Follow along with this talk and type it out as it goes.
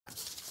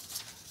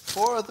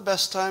for the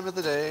best time of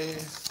the day,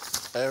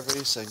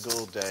 every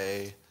single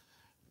day,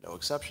 no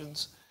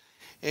exceptions.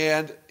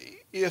 And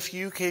if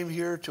you came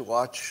here to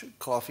watch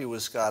Coffee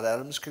with Scott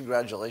Adams,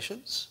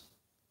 congratulations.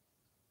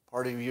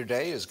 Part of your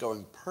day is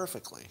going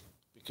perfectly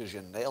because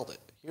you nailed it.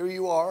 Here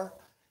you are,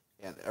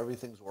 and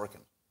everything's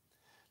working.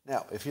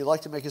 Now, if you'd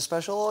like to make it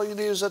special, all you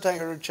need is a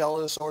tankard,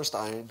 chalice, or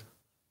stein.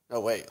 No,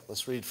 wait,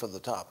 let's read from the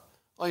top.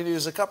 All you need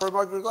is a cup or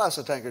mug or glass,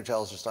 a tankard,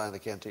 chalice, or stein, a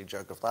canteen,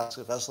 jug, or flask,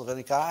 a vessel of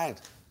any kind.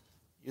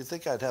 You'd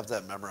think I'd have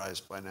that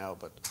memorized by now,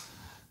 but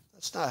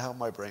that's not how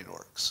my brain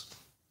works.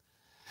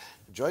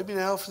 Join me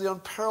now for the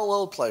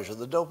unparalleled pleasure,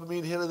 the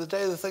dopamine hit of the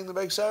day, the thing that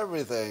makes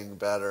everything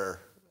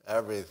better.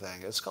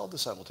 Everything. It's called the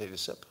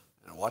simultaneous sip.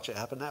 And watch it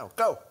happen now.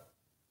 Go!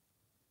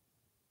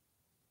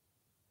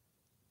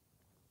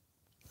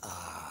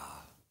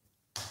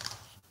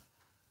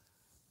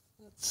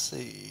 Let's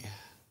see.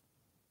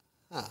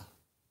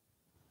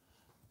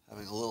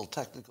 Having a little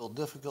technical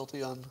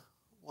difficulty on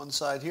one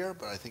side here,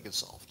 but I think it's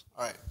solved.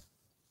 All right.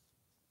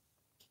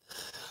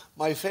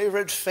 My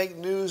favorite fake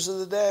news of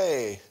the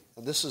day.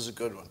 And this is a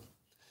good one.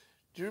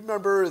 Do you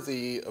remember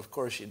of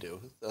course you do,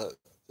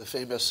 the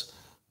famous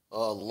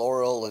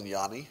Laurel and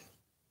Yanni,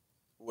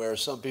 where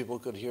some people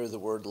could hear the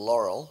word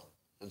Laurel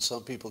and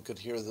some people could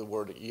hear the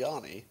word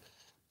Yanni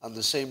on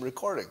the same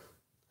recording.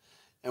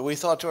 And we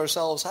thought to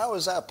ourselves, how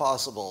is that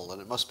possible?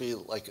 And it must be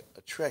like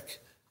a trick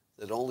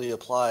that only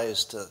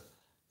applies to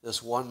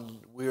this one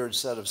weird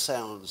set of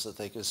sounds that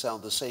they can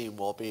sound the same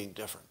while being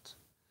different.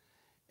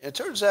 And it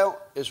turns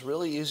out it's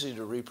really easy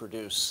to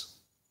reproduce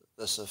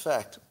this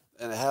effect.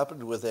 And it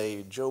happened with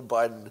a Joe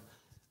Biden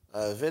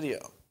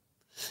video.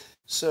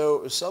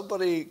 So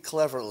somebody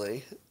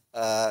cleverly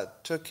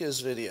took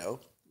his video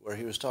where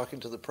he was talking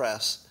to the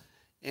press,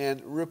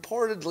 and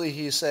reportedly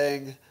he's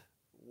saying,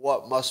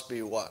 what must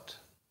be what?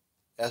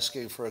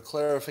 Asking for a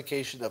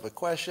clarification of a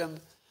question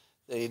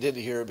that he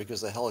didn't hear because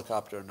the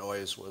helicopter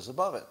noise was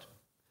above it.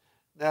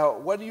 Now,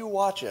 when you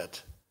watch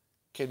it,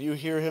 can you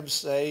hear him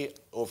say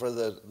over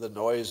the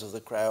noise of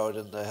the crowd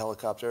and the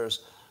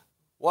helicopters,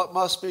 what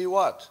must be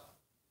what?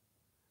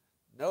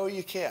 No,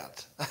 you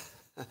can't.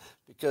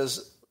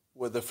 Because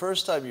when the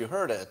first time you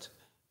heard it,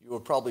 you were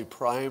probably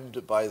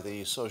primed by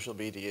the social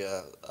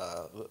media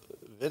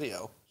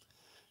video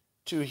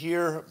to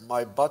hear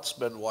my butt's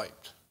been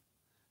wiped.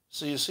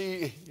 So you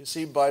see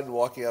Biden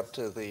walking up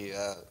to the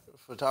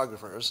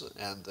photographers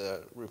and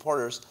the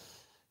reporters,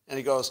 and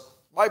he goes,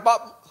 my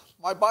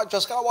butt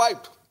just got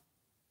wiped.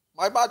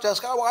 My butt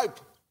just got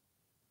wiped.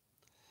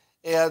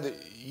 And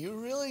you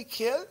really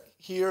can't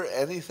hear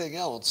anything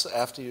else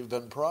after you've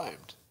been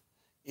primed.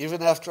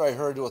 Even after I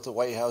heard what the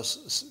White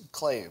House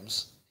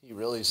claims he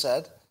really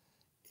said,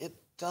 it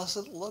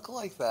doesn't look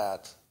like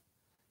that.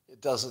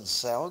 It doesn't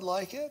sound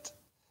like it.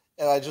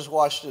 And I just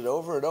watched it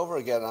over and over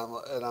again,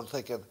 and I'm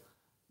thinking,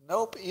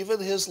 nope, even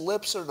his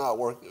lips are not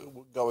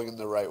going in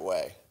the right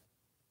way.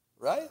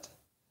 Right?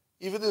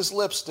 Even his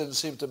lips didn't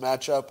seem to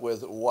match up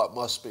with what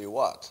must be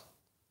what.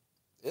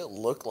 It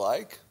looked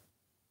like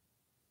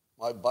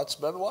my butt's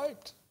been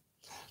wiped.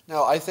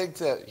 Now, I think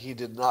that he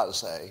did not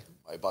say,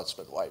 my butt's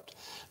been wiped.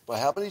 But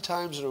how many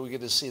times are we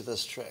going to see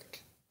this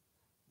trick?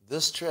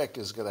 This trick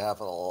is going to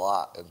happen a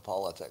lot in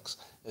politics.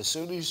 As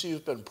soon as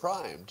you've been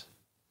primed,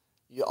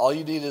 all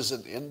you need is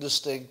an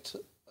indistinct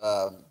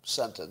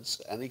sentence,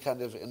 any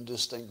kind of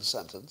indistinct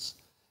sentence,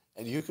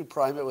 and you could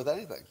prime it with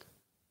anything.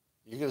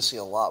 You're going to see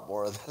a lot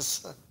more of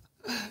this,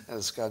 and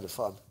it's kind of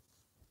fun.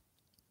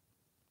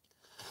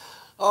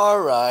 All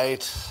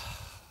right.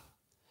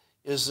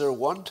 Is there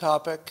one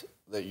topic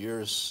that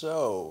you're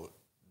so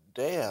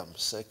damn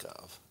sick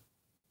of?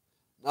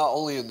 Not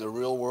only in the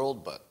real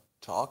world, but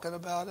talking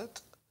about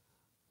it?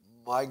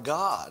 My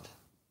God.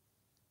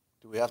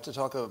 Do we have to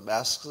talk about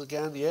masks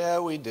again? Yeah,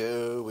 we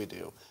do.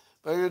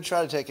 But I'm going to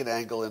try to take an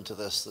angle into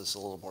this that's a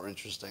little more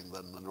interesting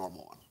than the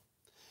normal one.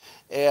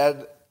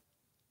 And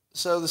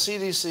so the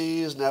CDC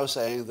is now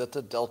saying that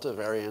the Delta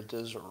variant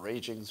is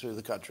raging through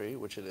the country,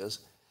 which it is,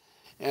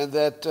 and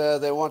that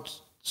they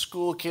want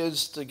school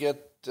kids to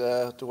get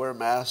to wear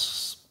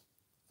masks,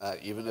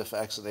 even if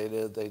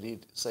vaccinated.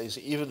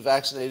 Even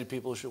vaccinated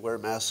people should wear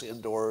masks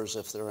indoors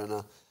if they're in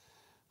a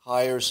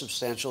higher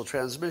substantial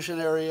transmission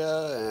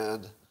area,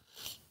 and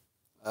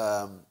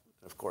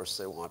of course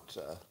they want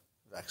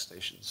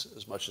vaccinations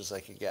as much as they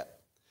can get.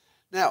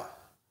 Now,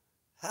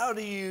 how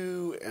do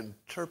you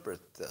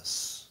interpret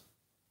this?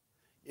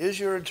 Is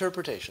your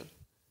interpretation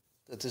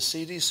that the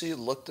CDC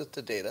looked at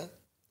the data,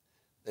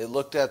 they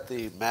looked at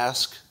the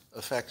mask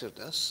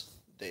effectiveness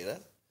data,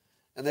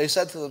 and they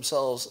said to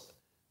themselves,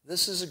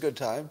 this is a good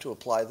time to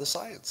apply the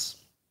science.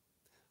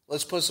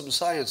 Let's put some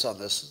science on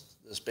this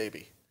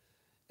baby.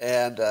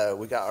 And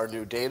we got our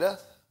new data.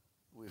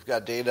 We've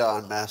got data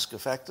on mask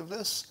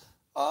effectiveness.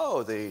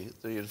 Oh, the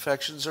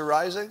infections are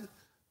rising.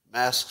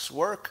 Masks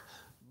work.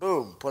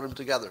 Boom, put them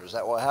together. Is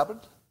that what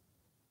happened?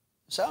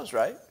 Sounds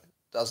right,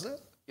 doesn't it?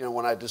 You know,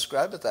 when I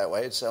describe it that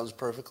way, it sounds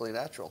perfectly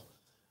natural.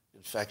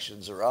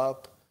 Infections are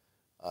up.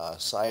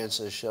 Science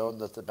has shown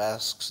that the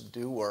masks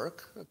do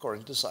work,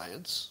 according to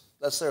science.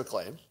 That's their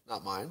claim,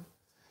 not mine.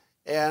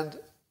 And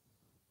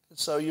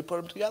so you put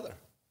them together.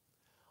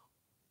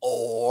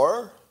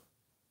 Or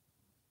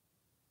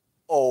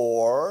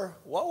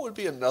what would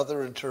be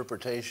another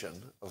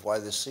interpretation of why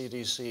the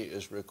CDC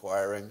is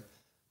requiring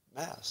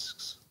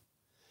masks?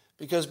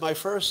 Because my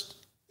first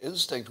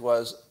instinct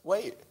was,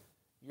 wait,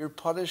 you're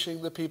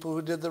punishing the people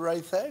who did the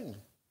right thing.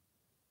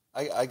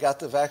 I got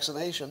the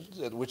vaccination,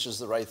 which is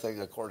the right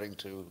thing according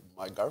to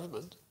my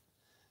government.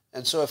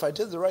 And so if I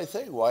did the right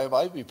thing, why am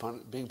I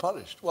being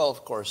punished? Well,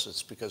 of course,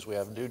 it's because we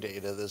have new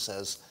data that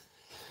says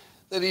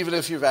that even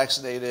if you're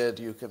vaccinated,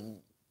 you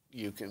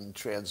can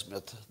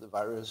transmit the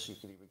virus. You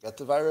can even get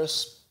the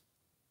virus,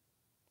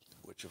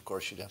 which, of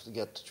course, you'd have to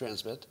get to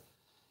transmit.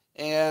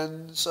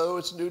 And so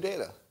it's new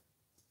data.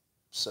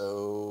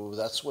 So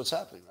that's what's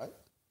happening, right?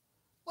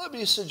 Let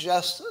me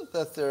suggest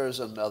that there's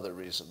another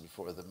reason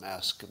for the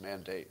mask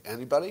mandate.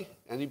 Anybody?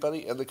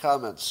 Anybody? In the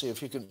comments, see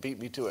if you can beat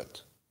me to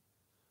it.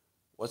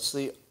 What's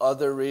the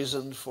other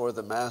reason for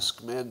the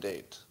mask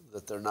mandate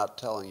that they're not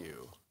telling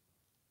you?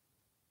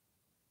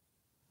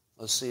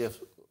 Let's see if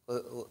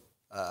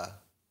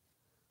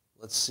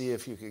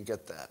you can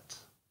get that.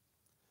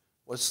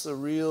 What's the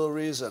real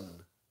reason?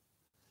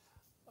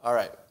 All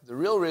right, the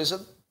real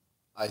reason,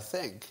 I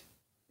think,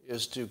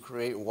 is to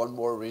create one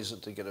more reason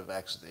to get a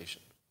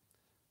vaccination.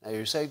 Now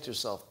you're saying to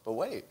yourself, but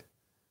wait,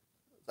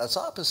 that's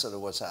opposite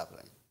of what's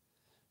happening.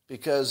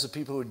 Because the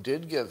people who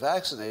did get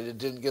vaccinated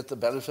didn't get the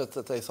benefit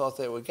that they thought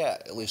they would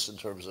get, at least in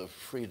terms of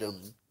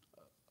freedom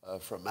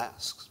from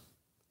masks.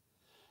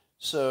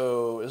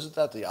 So isn't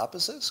that the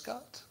opposite,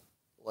 Scott?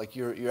 Like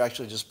you're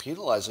actually just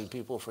penalizing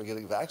people for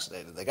getting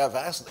vaccinated. They got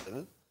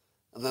vaccinated,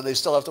 and then they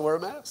still have to wear a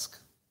mask,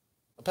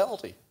 a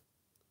penalty.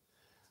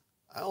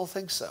 I don't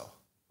think so.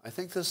 I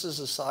think this is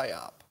a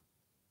psyop.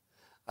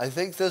 I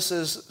think this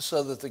is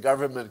so that the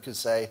government can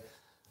say,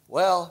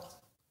 well,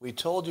 we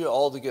told you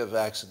all to get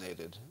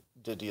vaccinated.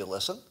 Did you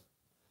listen?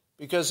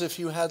 Because if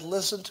you had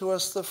listened to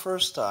us the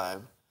first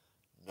time,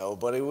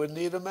 nobody would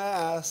need a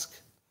mask.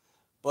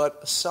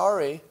 But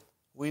sorry,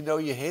 we know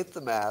you hate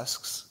the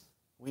masks.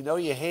 We know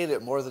you hate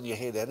it more than you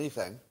hate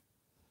anything.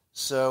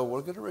 So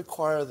we're going to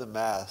require the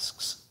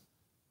masks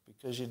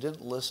because you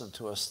didn't listen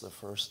to us the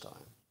first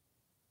time.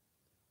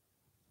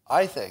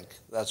 I think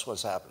that's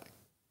what's happening.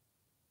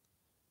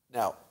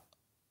 Now,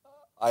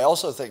 I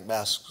also think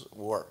masks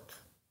work.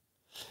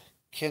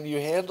 Can you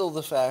handle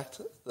the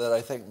fact that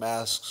I think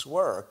masks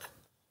work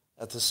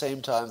at the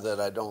same time that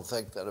I don't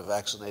think that a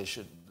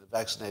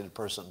vaccinated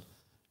person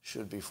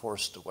should be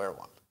forced to wear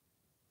one?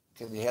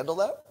 Can you handle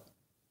that?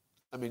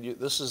 I mean,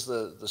 this is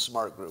the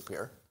smart group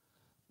here,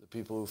 the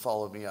people who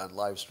follow me on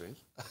live stream.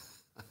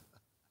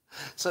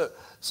 So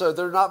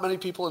there are not many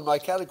people in my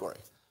category.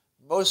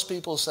 Most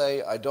people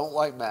say, I don't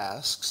like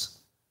masks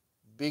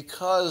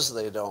because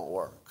they don't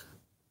work.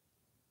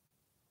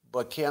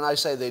 But can I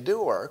say they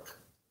do work?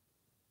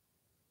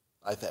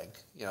 I think,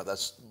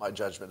 that's my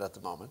judgment at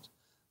the moment,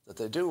 that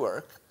they do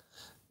work.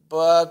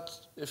 But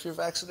if you're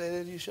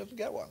vaccinated, you shouldn't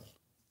get one.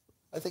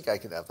 I think I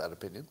can have that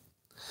opinion.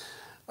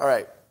 All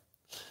right.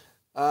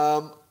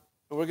 We're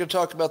going to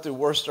talk about the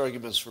worst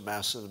arguments for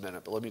masks in a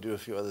minute, but let me do a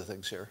few other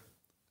things here.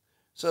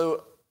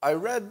 So I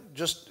read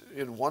just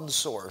in one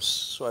source,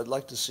 so I'd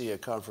like to see a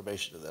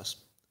confirmation of this,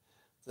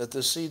 that the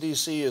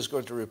CDC is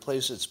going to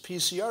replace its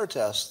PCR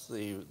test,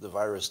 the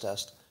virus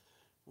test,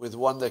 with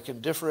one that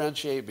can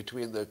differentiate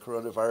between the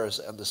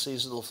coronavirus and the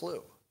seasonal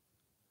flu.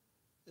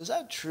 Is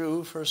that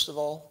true, first of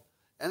all?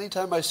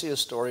 Anytime I see a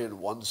story in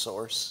one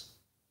source,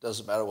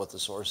 doesn't matter what the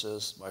source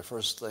is, my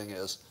first thing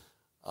is,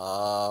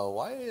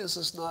 why is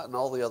this not in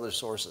all the other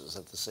sources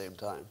at the same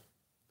time?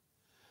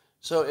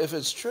 So if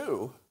it's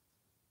true,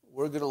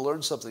 we're going to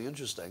learn something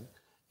interesting.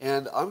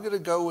 And I'm going to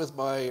go with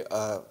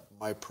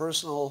my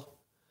personal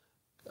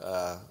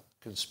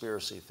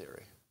conspiracy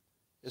theory.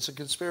 It's a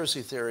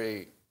conspiracy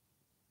theory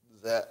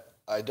that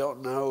I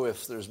don't know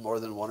if there's more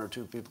than one or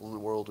two people in the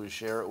world who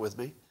share it with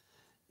me.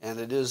 And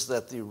it is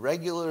that the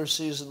regular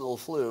seasonal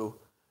flu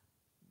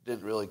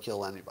didn't really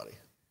kill anybody.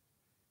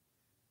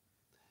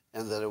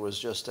 And that it was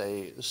just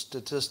a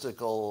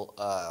statistical,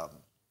 a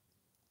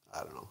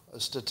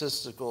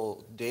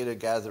statistical data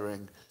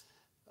gathering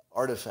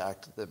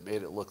artifact that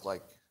made it look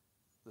like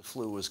the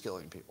flu was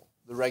killing people.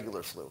 The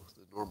regular flu,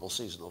 the normal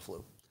seasonal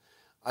flu.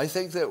 I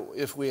think that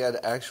if we had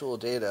actual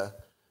data,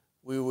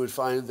 we would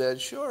find that,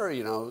 sure,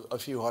 a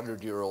few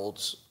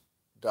 100-year-olds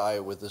die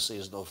with the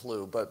seasonal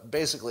flu, but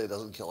basically it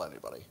doesn't kill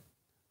anybody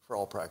for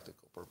all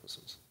practical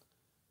purposes.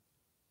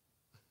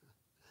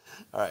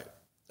 All right,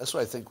 that's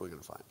what I think we're going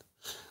to find.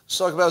 Let's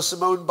talk about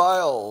Simone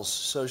Biles.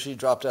 So she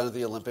dropped out of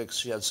the Olympics.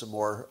 She had some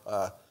more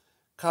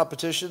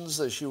competitions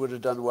that she would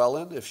have done well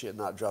in if she had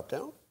not dropped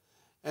out.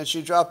 And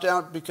she dropped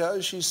out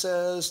because she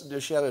says,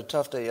 she had a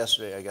tough day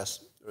yesterday, I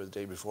guess, or the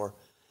day before,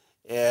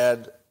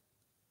 and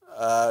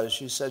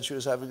she said she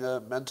was having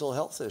mental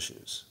health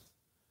issues.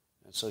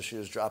 And so she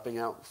was dropping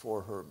out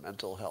for her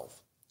mental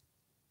health.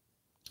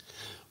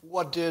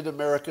 What did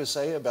America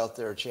say about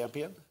their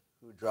champion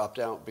who dropped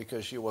out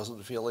because she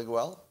wasn't feeling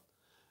well?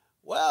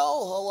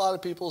 Well, a lot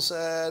of people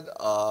said,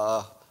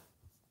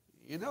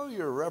 you know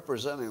you're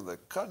representing the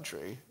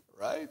country,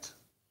 right?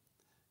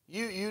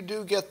 You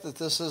do get that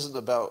this isn't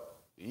about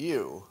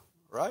you,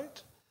 right?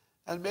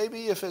 And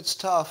maybe if it's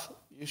tough,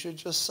 you should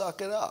just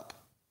suck it up.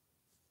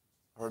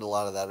 Heard a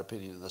lot of that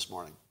opinion this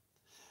morning.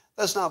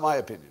 That's not my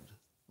opinion.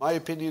 My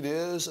opinion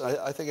is,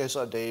 I think I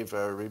saw Dave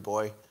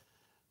Reboy,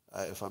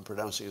 if I'm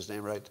pronouncing his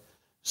name right,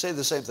 say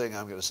the same thing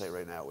I'm going to say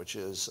right now, which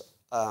is,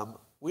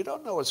 we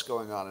don't know what's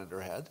going on in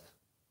her head.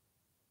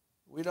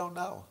 We don't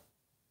know.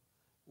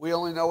 We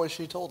only know what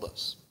she told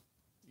us.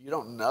 You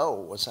don't know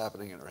what's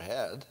happening in her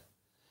head.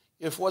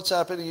 If what's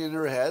happening in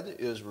her head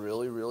is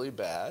really, really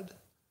bad,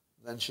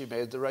 then she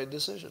made the right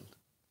decision.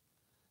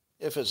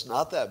 If it's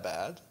not that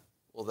bad,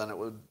 well, then it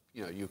would,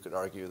 you could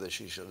argue that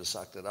she should have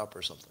sucked it up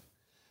or something.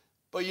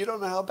 But you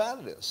don't know how bad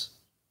it is.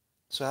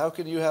 So how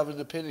can you have an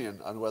opinion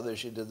on whether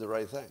she did the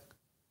right thing?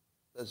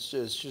 It's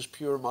just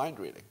pure mind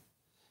reading.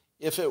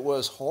 If it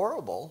was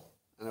horrible,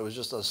 and it was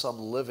just some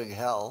living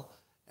hell,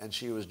 and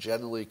she was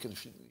genuinely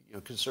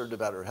concerned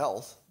about her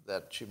health,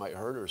 that she might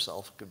hurt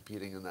herself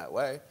competing in that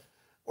way,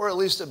 or at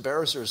least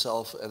embarrass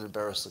herself and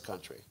embarrass the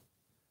country.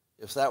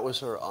 If that was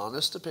her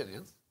honest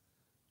opinion,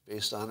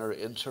 based on her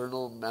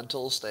internal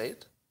mental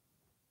state,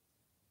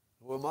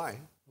 who am I?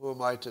 Who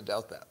am I to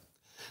doubt that?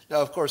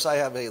 Now, of course, I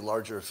have a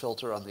larger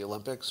filter on the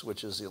Olympics,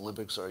 which is the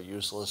Olympics are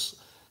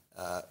useless,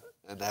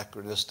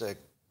 anachronistic,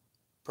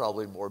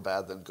 probably more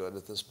bad than good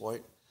at this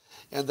point.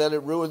 And then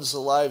it ruins the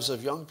lives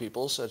of young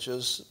people, such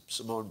as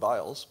Simone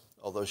Biles,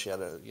 although she had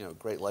a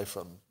great life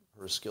from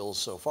her skills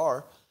so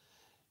far.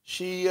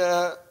 She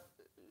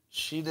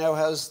now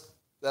has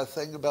that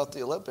thing about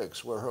the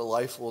Olympics where her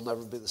life will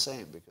never be the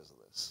same because of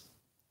this.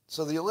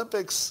 So the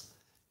Olympics,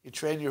 you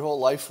train your whole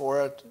life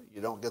for it. You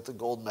don't get the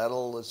gold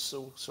medal. It's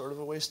sort of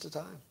a waste of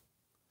time.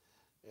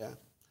 Yeah.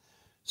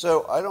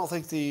 So I don't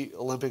think the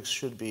Olympics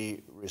should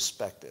be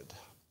respected.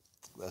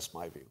 That's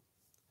my view.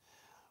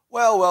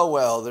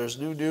 Well, there's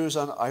new news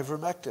on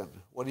ivermectin.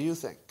 What do you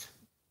think?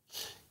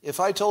 If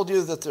I told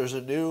you that there's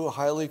a new,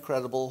 highly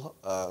credible,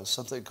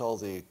 something called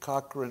the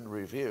Cochrane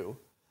Review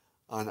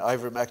on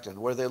ivermectin,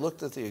 where they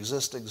looked at the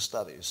existing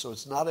studies. So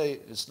it's not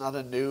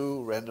a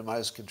new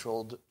randomized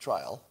controlled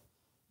trial,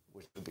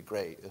 which would be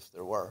great if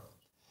there were.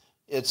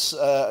 It's,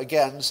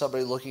 again,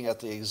 somebody looking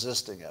at the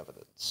existing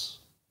evidence.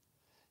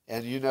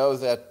 And you know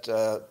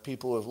that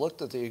people who have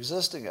looked at the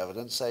existing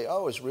evidence say,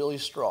 oh, it's really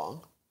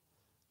strong.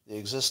 The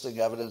existing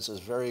evidence is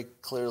very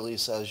clearly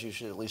says you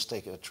should at least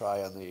take a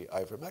try on the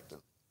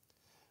ivermectin.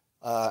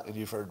 And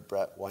you've heard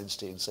Brett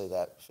Weinstein say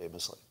that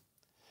famously.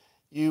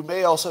 You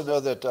may also know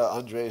that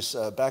Andres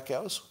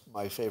Backhaus,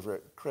 my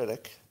favorite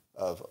critic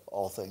of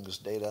all things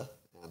data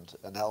and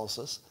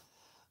analysis,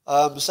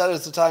 said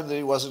at the time that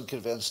he wasn't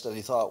convinced, and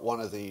he thought one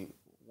of the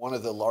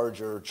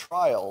larger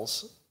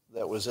trials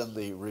that was in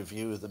the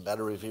review, the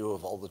meta-review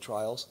of all the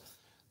trials,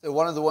 that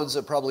one of the ones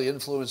that probably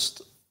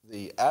influenced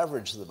the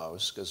average the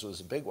most, because it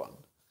was a big one,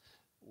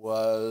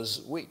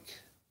 was weak.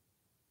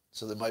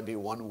 So there might be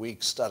 1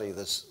 week study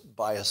that's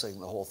biasing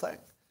the whole thing.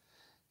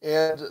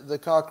 And the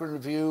Cochrane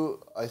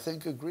Review, I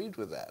think, agreed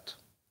with that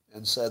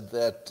and said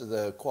that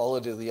the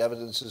quality of the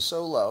evidence is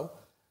so low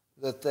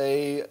that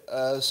they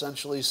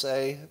essentially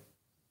say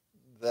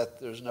that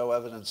there's no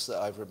evidence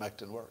that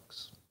ivermectin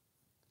works.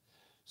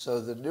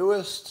 So the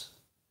newest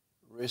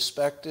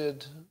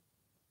respected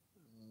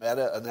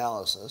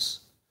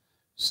meta-analysis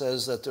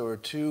says that there were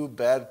 2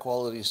 bad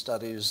quality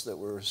studies that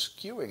were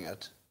skewing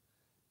it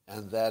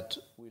and that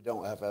we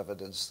don't have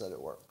evidence that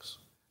it works.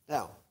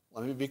 Now,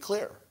 let me be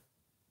clear.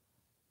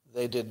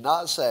 They did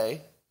not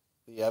say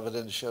the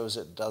evidence shows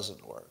it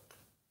doesn't work.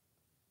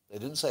 They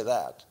didn't say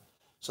that.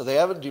 So they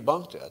haven't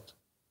debunked it.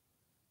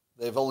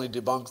 They've only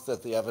debunked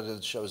that the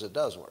evidence shows it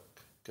does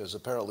work, because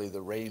apparently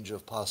the range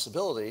of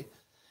possibility,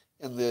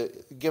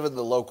 given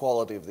the low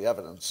quality of the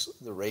evidence,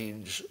 the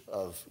range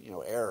of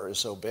error is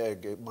so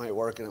big, it might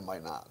work and it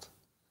might not.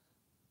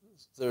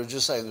 They're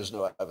just saying there's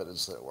no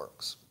evidence that it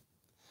works.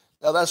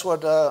 Now that's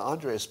what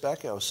Andreas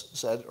Backhaus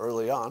said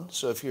early on.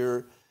 So if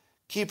you're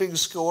keeping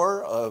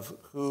score of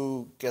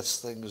who gets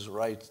things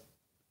right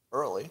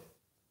early,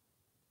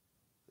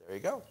 there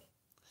you go.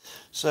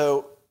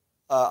 So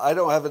I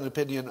don't have an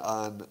opinion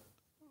on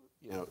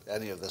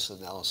any of this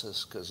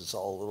analysis because it's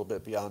all a little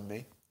bit beyond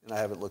me, and I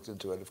haven't looked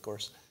into it, of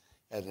course,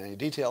 in any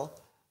detail.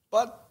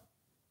 But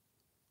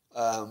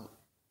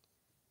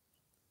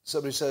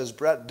somebody says,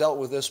 Brett dealt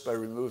with this by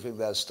removing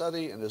that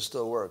study, and it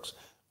still works.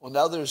 Well,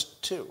 now there's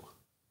two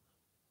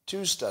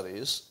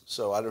studies,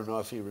 so I don't know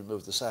if he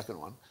removed the second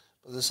one,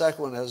 but the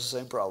second one has the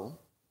same problem,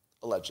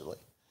 allegedly.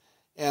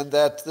 And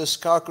that this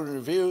Cochrane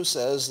Review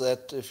says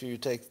that if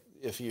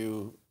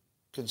you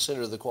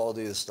consider the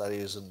quality of the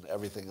studies and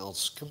everything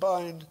else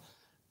combined,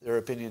 their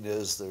opinion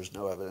is there's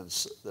no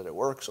evidence that it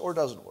works or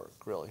doesn't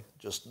work, really,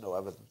 just no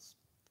evidence.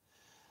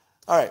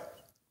 All right.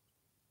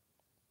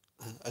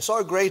 I saw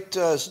a great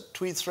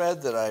tweet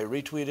thread that I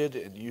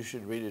retweeted, and you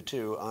should read it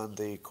too, on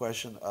the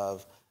question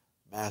of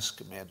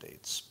mask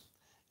mandates.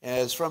 And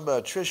it's from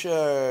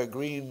Tricia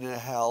Green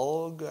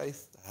Howell,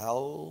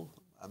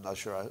 I'm not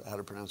sure how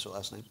to pronounce her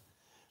last name.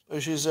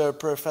 She's a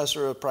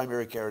professor of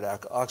primary care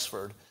at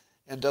Oxford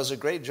and does a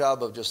great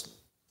job of just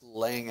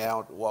laying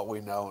out what we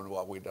know and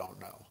what we don't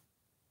know.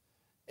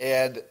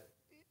 And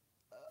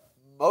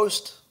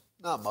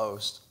not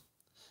most,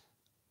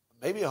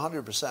 maybe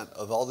 100%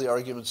 of all the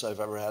arguments I've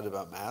ever had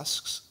about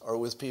masks are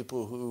with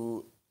people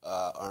who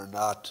are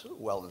not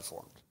well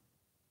informed,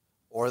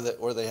 or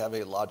they have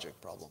a logic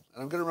problem.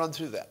 And I'm going to run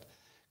through that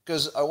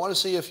because I want to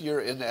see if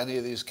you're in any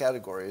of these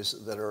categories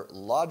that are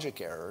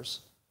logic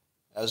errors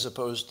as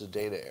opposed to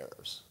data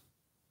errors.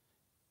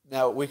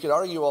 Now, we could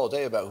argue all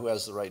day about who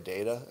has the right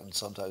data, and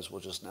sometimes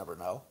we'll just never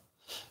know.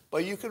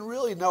 But you can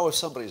really know if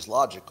somebody's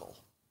logical.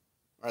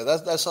 Right?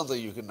 That's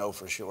something you can know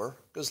for sure,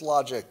 because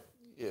logic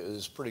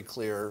is pretty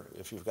clear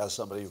if you've got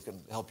somebody who can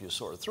help you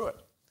sort through it.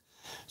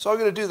 So I'm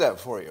going to do that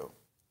for you.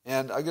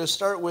 And I'm going to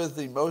start with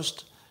the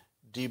most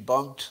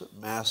debunked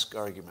mask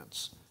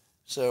arguments.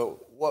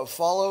 So what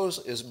follows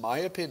is my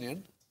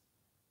opinion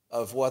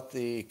of what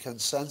the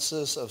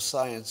consensus of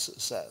science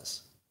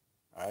says.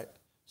 All right?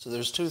 So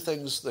there's two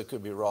things that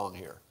could be wrong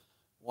here.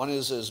 One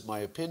is my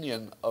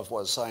opinion of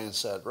what science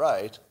said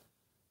right,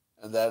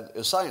 and then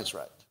is science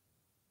right?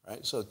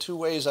 Right? So two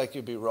ways I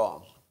could be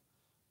wrong.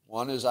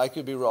 One is I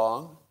could be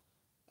wrong,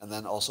 and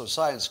then also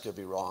science could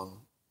be wrong.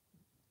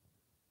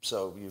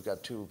 So you've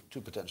got two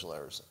potential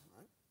errors there.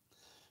 Right?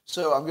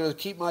 So I'm going to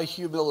keep my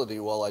humility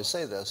while I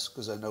say this,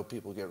 because I know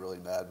people get really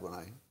mad when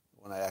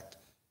I act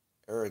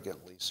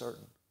arrogantly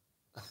certain.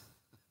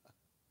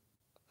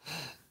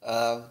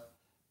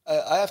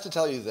 I have to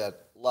tell you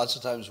that lots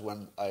of times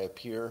when I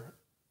appear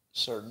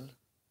certain,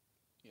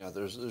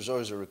 there's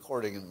always a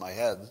recording in my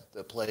head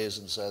that plays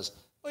and says,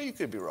 well, you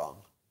could be wrong.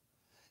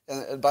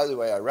 And by the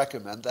way, I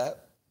recommend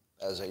that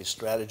as a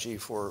strategy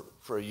for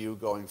you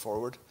going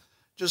forward.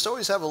 Just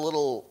always have a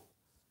little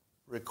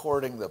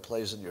recording that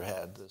plays in your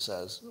head that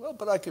says, well,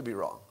 but I could be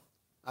wrong.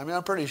 I mean,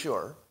 I'm pretty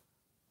sure,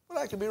 but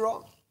I could be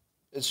wrong.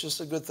 It's just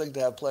a good thing to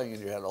have playing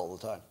in your head all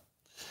the time.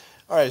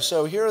 All right,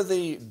 so here are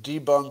the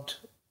debunked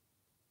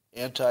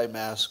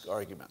anti-mask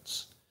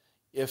arguments.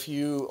 If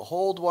you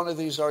hold one of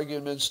these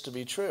arguments to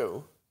be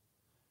true,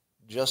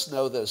 just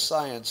know that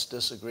science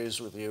disagrees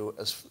with you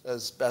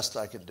as best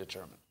I can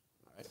determine.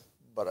 Right?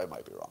 But I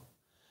might be wrong.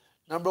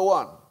 Number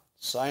one,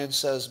 science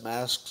says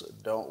masks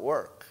don't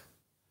work.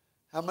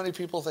 How many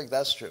people think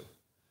that's true?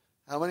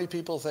 How many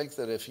people think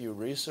that if you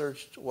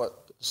researched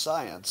what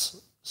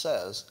science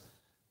says,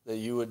 that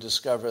you would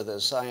discover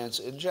that science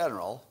in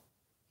general,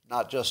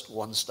 not just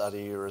one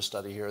study or a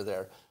study here or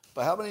there,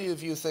 but how many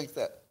of you think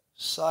that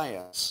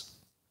science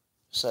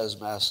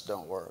says masks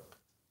don't work?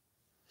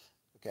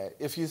 Okay,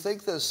 if you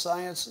think that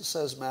science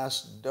says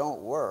masks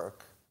don't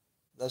work,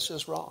 that's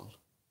just wrong.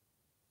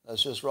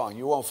 That's just wrong.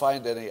 You won't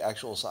find any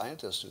actual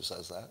scientist who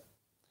says that.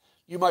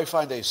 You might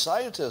find a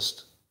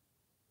scientist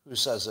who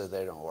says that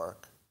they don't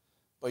work,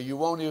 but you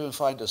won't even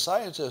find a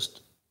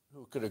scientist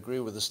who could agree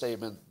with the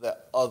statement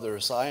that other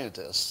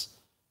scientists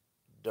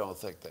don't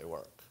think they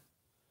work.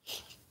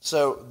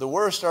 So the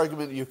worst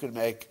argument you can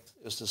make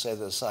is to say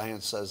that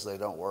science says they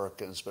don't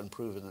work and it's been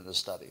proven in a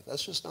study.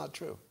 That's just not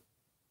true,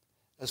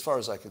 as far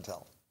as I can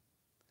tell.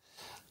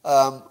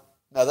 Now,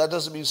 that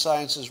doesn't mean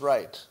science is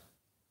right,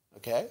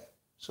 okay?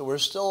 So we're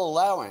still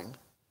allowing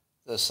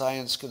that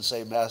science can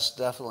say masks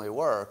definitely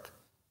work,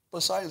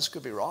 but science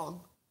could be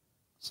wrong.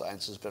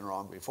 Science has been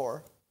wrong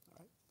before.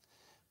 Right?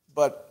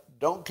 But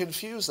don't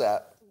confuse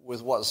that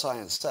with what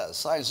science says.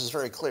 Science is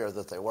very clear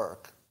that they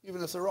work,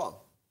 even if they're wrong.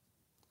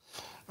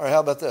 All right,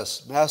 how about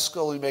this? Masks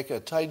only make a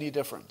tiny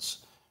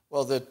difference.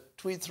 Well, the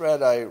tweet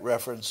thread I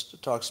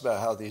referenced talks about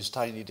how these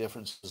tiny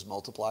differences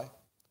multiply.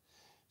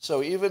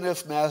 So even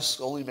if masks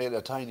only made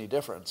a tiny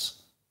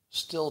difference,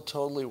 still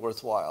totally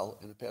worthwhile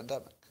in a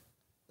pandemic.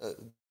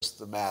 Just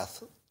the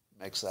math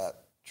makes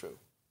that true.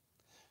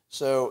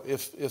 So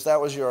if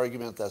that was your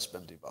argument, that's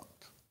been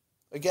debunked.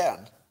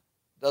 Again,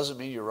 doesn't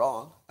mean you're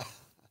wrong.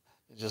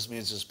 It just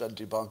means it's been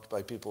debunked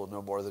by people who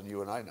know more than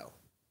you and I know.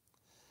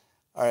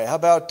 All right, how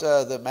about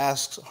the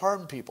masks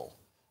harm people,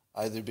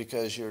 either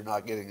because you're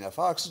not getting enough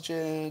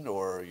oxygen,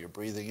 or you're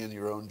breathing in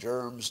your own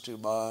germs too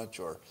much,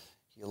 or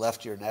you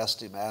left your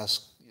nasty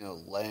mask,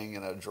 laying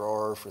in a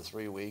drawer for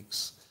 3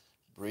 weeks,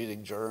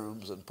 breeding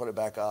germs, and put it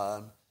back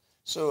on.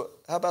 So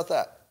how about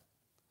that?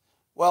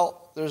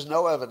 Well, there's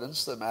no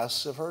evidence that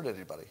masks have hurt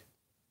anybody.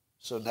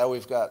 So now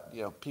we've got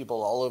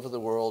people all over the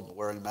world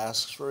wearing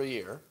masks for a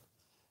year,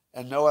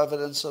 and no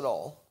evidence at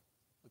all,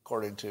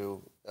 according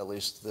to at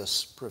least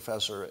this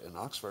professor in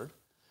Oxford.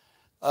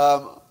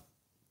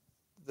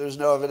 There's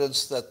no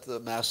evidence that the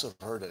masks have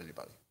hurt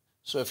anybody.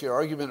 So if your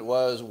argument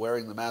was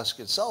wearing the mask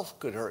itself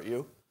could hurt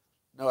you,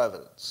 no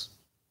evidence.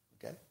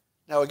 Okay?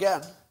 Now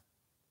again,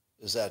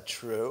 is that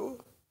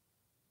true?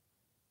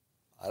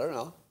 I don't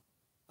know.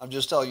 I'm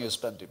just telling you it's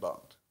been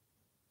debunked.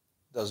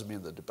 Doesn't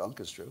mean the debunk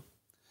is true.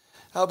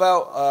 How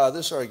about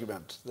this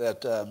argument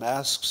that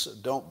masks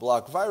don't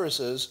block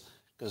viruses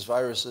because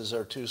viruses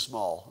are too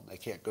small and they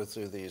can't go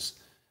through these,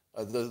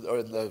 or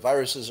the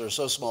viruses are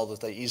so small that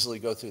they easily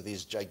go through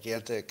these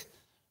gigantic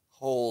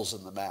holes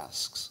in the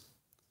masks.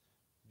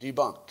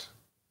 Debunked.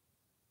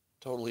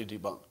 totally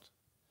debunked.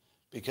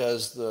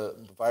 Because the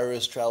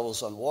virus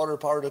travels on water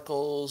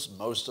particles,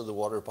 most of the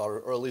water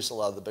particles, or at least a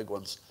lot of the big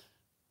ones,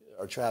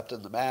 are trapped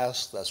in the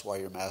mask. That's why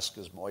your mask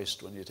is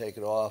moist when you take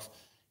it off.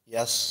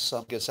 Yes,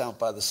 some gets out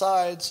by the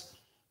sides,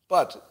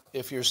 but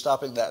if you're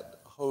stopping that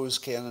hose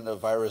cannon of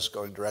virus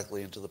going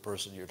directly into the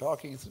person you're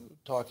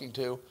talking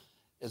to,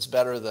 it's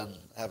better than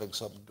having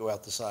something go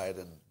out the side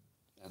and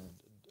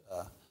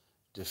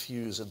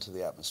diffuse into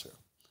the atmosphere.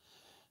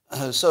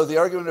 So the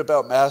argument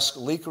about masks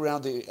leak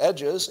around the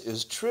edges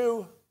is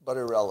true, but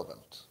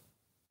irrelevant.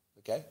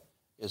 Okay?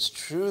 It's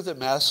true that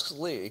masks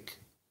leak.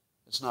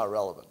 It's not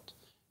relevant.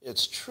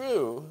 It's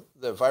true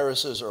that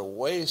viruses are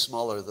way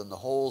smaller than the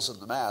holes in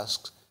the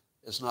masks.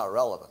 It's not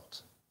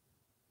relevant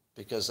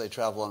because they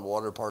travel on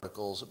water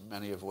particles,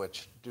 many of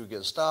which do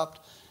get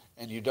stopped,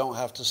 and you don't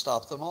have to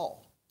stop them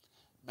all.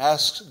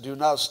 Masks do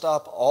not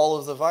stop all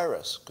of the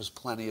virus because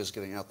plenty is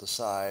getting out the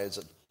sides,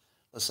 and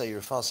let's say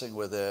you're fussing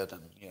with it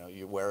and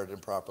you wear it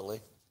improperly.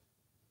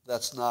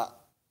 That's not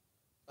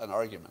an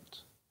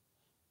argument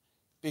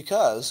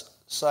because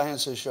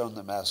science has shown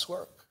that masks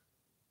work.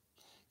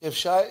 If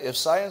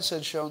science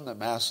had shown that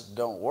masks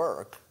don't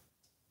work,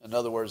 in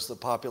other words, the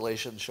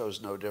population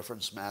shows no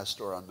difference masked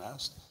or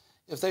unmasked,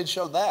 if they'd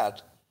shown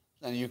that,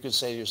 then you could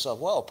say to yourself,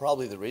 well,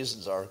 probably the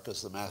reasons are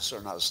because the masks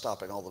are not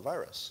stopping all the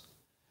virus.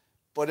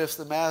 But if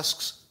the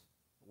masks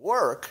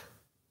work,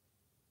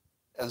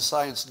 and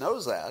science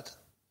knows that,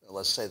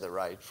 let's say they're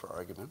right for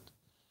argument,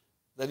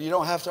 then you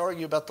don't have to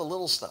argue about the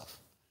little stuff.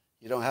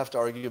 You don't have to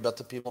argue about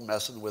the people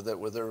messing with it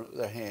with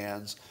their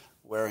hands,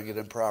 wearing it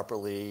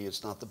improperly.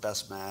 It's not the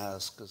best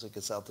mask because it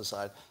gets out the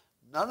side.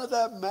 None of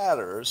that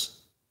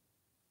matters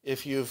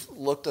if you've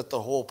looked at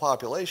the whole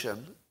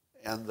population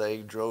and they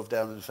drove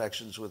down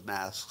infections with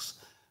masks,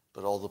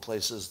 but all the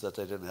places that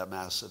they didn't have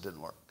masks, it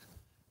didn't work.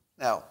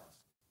 Now,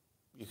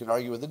 you can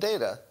argue with the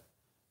data,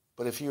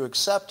 but if you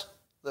accept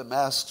that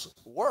masks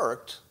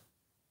worked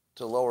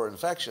to lower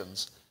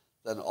infections,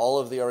 then all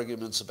of the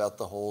arguments about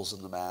the holes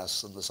in the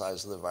masks and the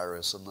size of the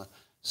virus and the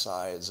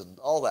sides and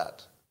all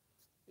that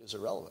is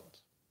irrelevant.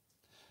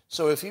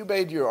 So if you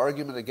made your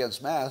argument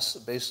against masks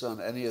based on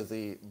any of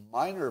the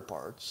minor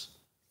parts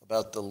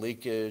about the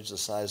leakage, the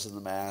size of the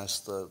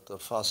mask, the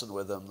fussing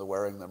with them, the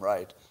wearing them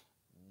right,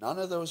 none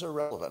of those are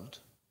relevant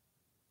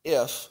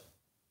if,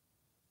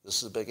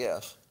 this is a big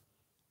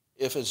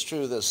if it's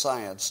true that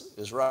science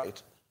is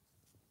right,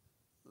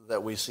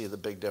 that we see the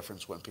big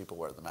difference when people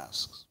wear the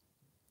masks.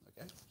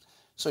 Okay?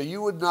 So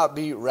you would not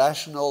be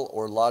rational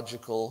or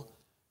logical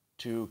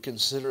to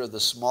consider the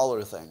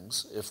smaller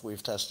things if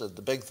we've tested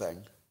the big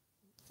thing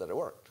that it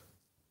worked.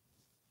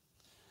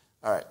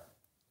 All right.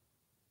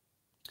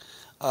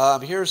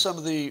 Here are some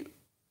of the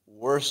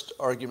worst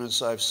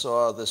arguments I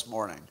saw this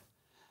morning.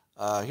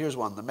 Here's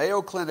one. The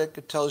Mayo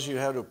Clinic tells you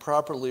how to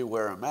properly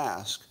wear a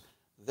mask.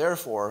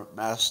 Therefore,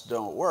 masks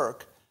don't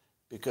work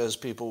because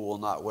people will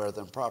not wear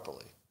them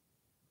properly.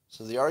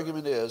 So the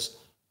argument is,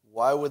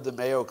 why would the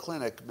Mayo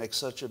Clinic make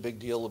such a big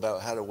deal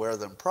about how to wear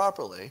them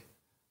properly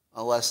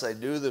unless they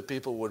knew that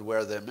people would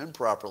wear them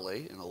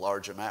improperly in a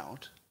large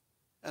amount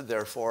and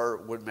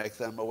therefore would make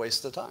them a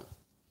waste of time?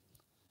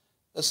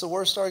 That's the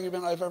worst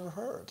argument I've ever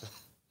heard.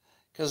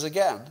 Because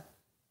again,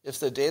 if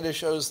the data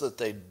shows that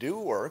they do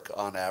work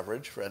on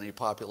average for any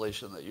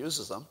population that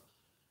uses them,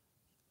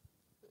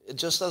 it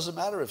just doesn't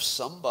matter if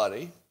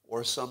somebody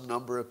or some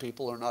number of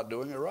people are not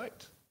doing it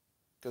right,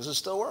 because it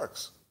still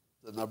works.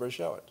 The numbers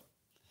show it.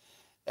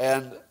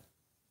 And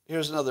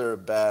here's another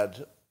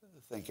bad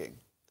thinking.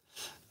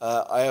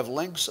 I have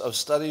links of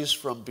studies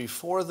from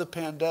before the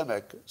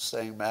pandemic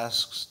saying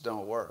masks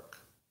don't work.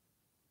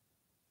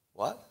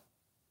 What?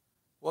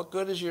 What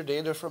good is your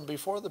data from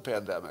before the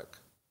pandemic?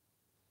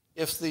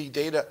 If the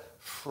data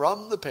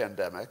from the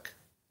pandemic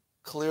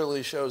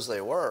clearly shows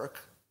they work,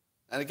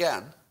 and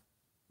again,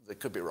 they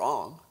could be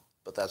wrong,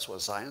 but that's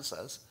what science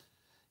says.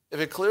 If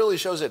it clearly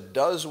shows it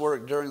does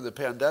work during the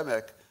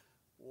pandemic,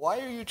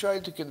 why are you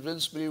trying to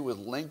convince me with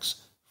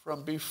links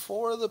from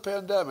before the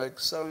pandemic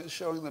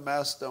showing the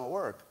masks don't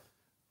work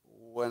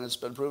when it's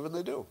been proven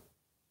they do?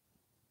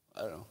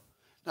 I don't know.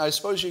 Now, I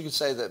suppose you could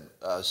say that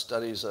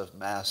studies of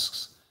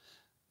masks,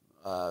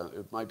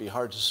 it might be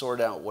hard to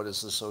sort out what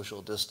is the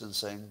social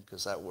distancing,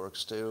 because that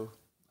works too.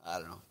 I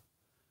don't know.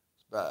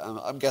 But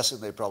I'm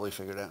guessing they probably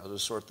figured out how to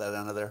sort that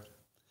out of there.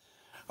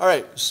 All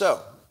right,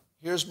 so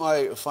here's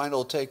my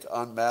final take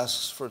on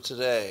masks for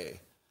today.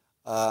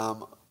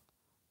 I'm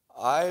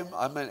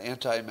an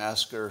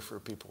anti-masker for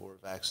people who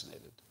are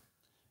vaccinated.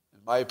 In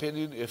my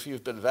opinion, if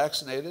you've been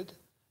vaccinated,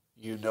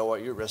 you know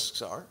what your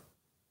risks are,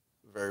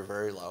 very,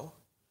 very low.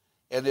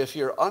 And if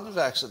you're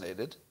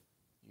unvaccinated,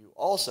 you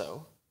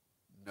also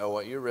know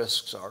what your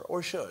risks are,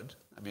 or should.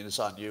 I mean, it's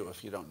on you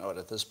if you don't know it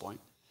at this point.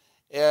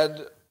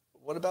 And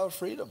what about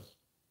freedom?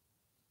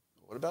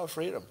 What about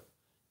freedom?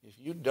 If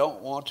you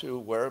don't want to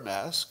wear a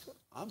mask,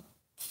 I'm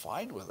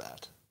fine with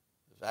that,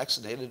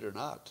 vaccinated or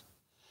not.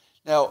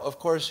 Now, of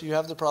course, you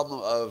have the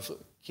problem of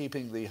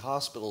keeping the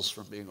hospitals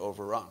from being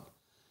overrun.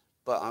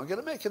 But I'm going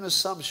to make an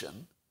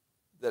assumption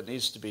that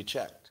needs to be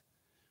checked,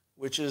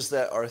 which is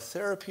that our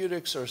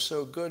therapeutics are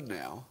so good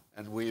now,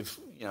 and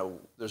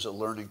there's a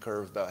learning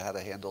curve about how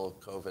to handle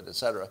COVID, et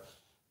cetera,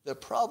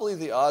 that probably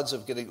the odds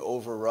of getting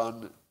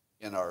overrun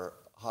in our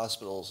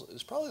hospitals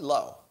is probably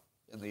low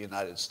in the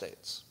United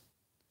States.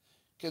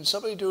 Can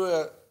somebody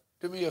do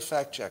me a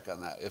fact check on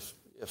that, if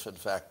in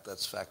fact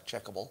that's fact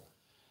checkable?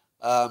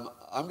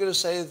 I'm going to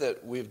say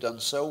that we've done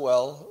so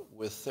well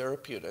with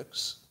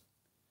therapeutics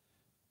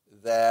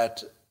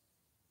that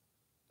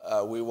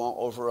we won't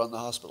overrun the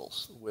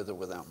hospitals with or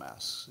without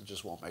masks. It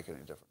just won't make any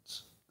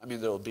difference. I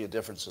mean, there will be a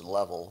difference in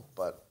level,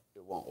 but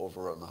it won't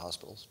overrun the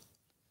hospitals.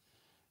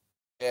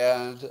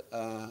 And,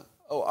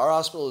 our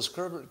hospital is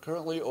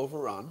currently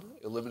overrun,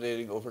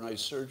 eliminating overnight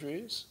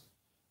surgeries,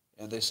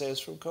 and they say it's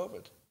from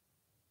COVID.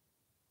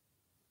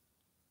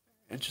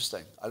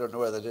 Interesting. I don't know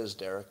where that is,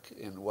 Derek,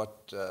 in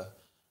what,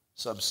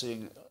 so I'm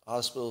seeing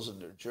hospitals in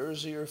New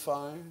Jersey are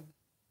fine.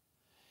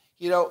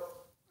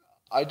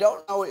 I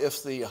don't know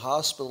if the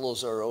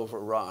hospitals are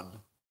overrun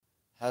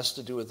has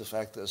to do with the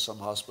fact that some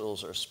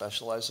hospitals are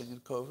specializing in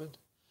COVID.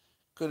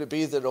 Could it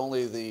be that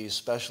only the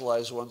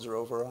specialized ones are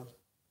overrun?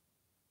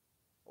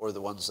 Or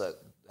the ones that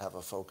have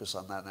a focus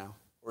on that now?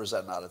 Or is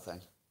that not a thing?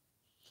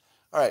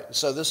 All right,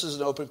 so this is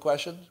an open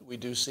question. We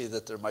do see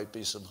that there might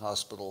be some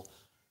hospital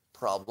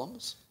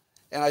problems.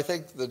 And I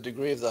think the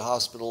degree of the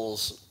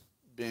hospitals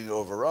being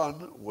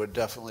overrun would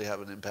definitely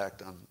have an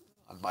impact on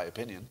my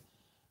opinion.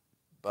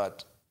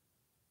 But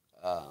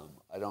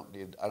I don't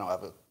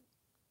have a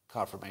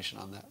confirmation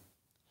on that.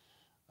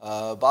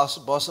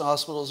 Boston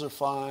hospitals are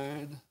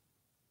fine.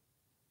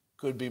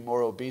 Could be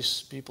more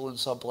obese people in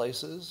some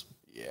places.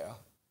 Yeah.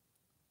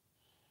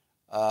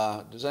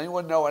 Does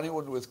anyone know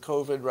anyone with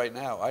COVID right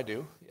now? I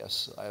do.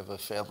 Yes, I have a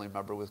family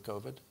member with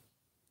COVID.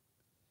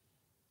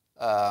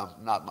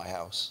 Not my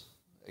house.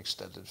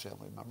 Extended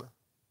family member.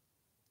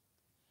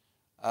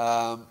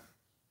 All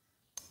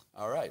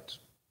right.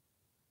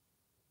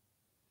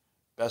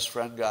 Best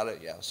friend got it?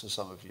 Yeah, so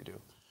some of you do.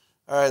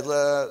 All right,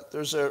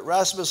 there's a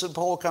Rasmussen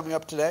poll coming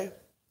up today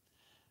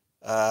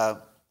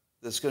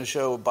that's going to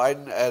show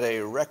Biden at a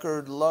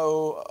record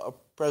low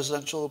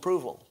presidential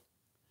approval.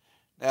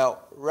 Now,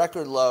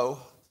 record low,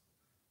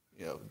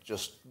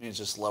 just means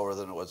it's lower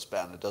than what's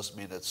been. It doesn't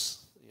mean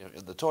it's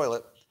in the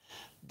toilet.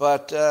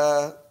 But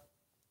I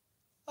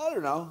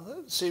don't know.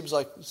 It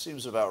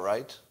seems about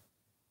right,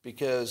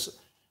 because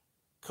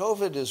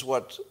COVID is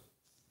what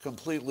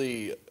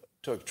completely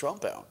took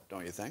Trump out,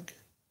 don't you think?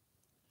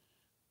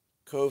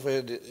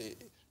 COVID,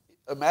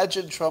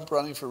 imagine Trump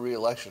running for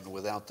re-election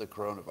without the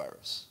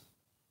coronavirus.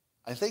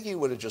 I think he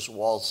would have just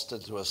waltzed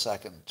into a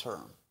second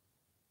term.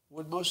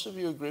 Would most of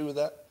you agree with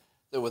that?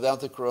 That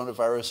without the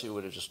coronavirus, he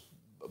would have just,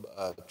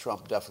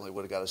 Trump definitely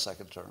would have got a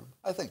second term?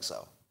 I think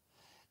so.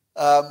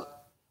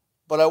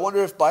 But I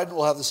wonder if Biden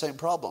will have the same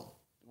problem,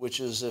 which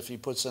is if he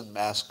puts in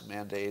mask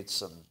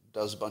mandates and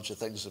does a bunch of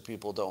things that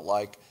people don't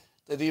like,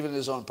 that even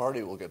his own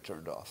party will get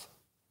turned off.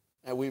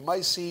 And we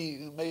might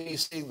maybe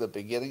see the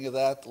beginning of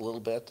that a little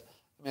bit.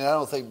 I mean, I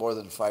don't think more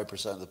than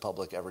 5% of the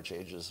public ever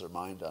changes their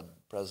mind on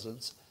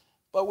presidents,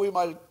 but we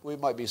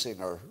might be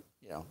seeing our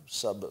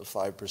sub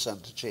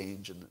 5%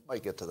 change, and it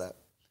might get to that.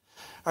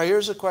 All right,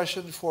 here's a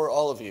question for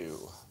all of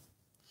you.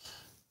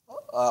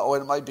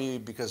 It might be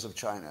because of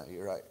China.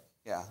 You're right.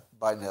 Yeah,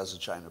 Biden has a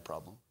China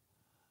problem.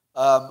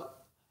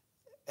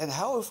 And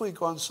how have we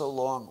gone so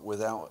long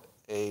without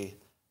a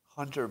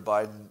Hunter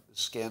Biden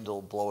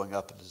scandal blowing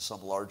up into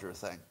some larger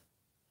thing?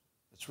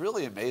 It's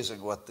really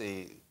amazing what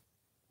the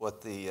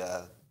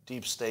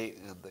deep state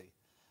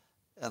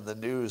and the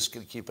news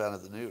can keep out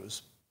of the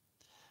news.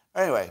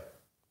 Anyway,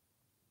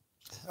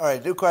 all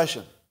right, new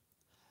question.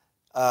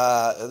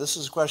 This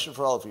is a question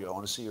for all of you. I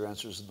want to see your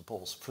answers in the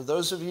polls. For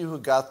those of you who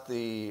got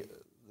the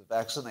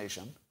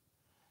vaccination,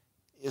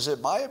 is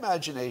it my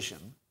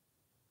imagination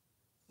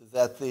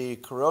that the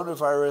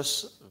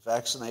coronavirus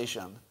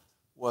vaccination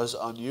was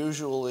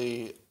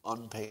unusually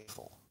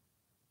unpainful?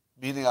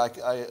 Meaning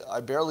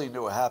I barely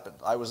knew what happened.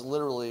 I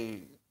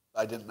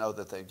didn't know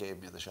that they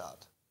gave me the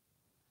shot.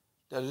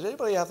 Now, did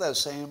anybody have that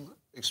same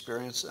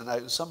experience?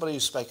 And somebody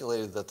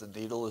speculated that the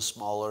needle is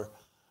smaller,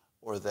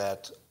 or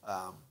that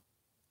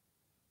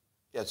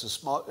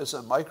it's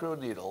a micro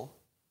needle,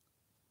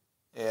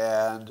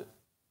 and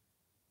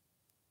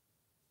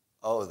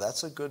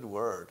that's a good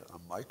word, a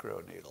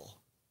micro needle.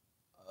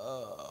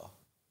 Oh.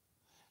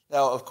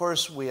 Now, of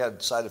course, we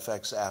had side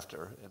effects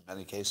after in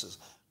many cases,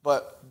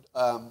 but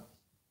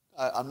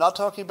I'm not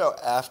talking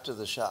about after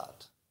the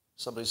shot.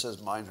 Somebody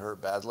says mine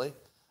hurt badly.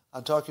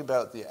 I'm talking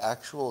about the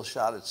actual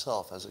shot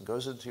itself. As it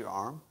goes into your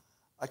arm,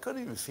 I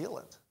couldn't even feel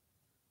it.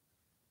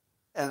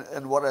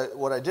 And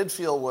what I did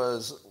feel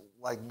was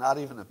like not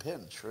even a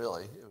pinch,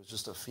 really. It was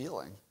just a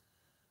feeling.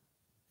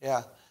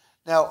 Yeah.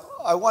 Now,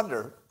 I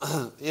wonder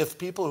if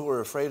people who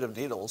are afraid of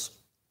needles,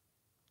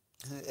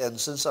 and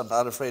since I'm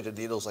not afraid of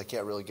needles, I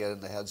can't really get in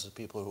the heads of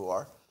people who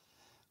are.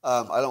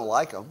 I don't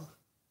like them,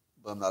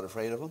 but I'm not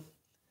afraid of them.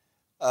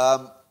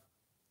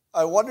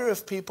 I wonder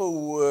if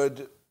people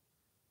would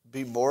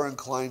be more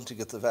inclined to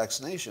get the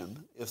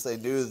vaccination if they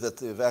knew that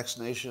the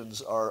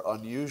vaccinations are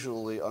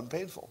unusually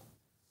unpainful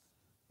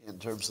in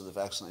terms of the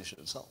vaccination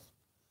itself?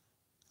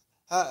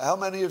 How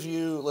many of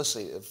you, let's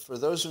see, for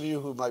those of you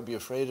who might be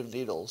afraid of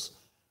needles,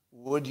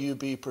 would you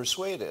be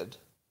persuaded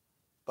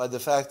by the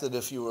fact that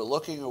if you were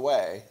looking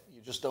away,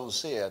 you just don't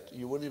see it,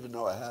 you wouldn't even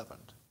know it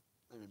happened?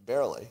 I mean,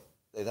 barely.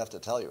 They'd have to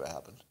tell you it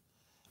happened.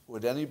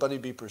 Would anybody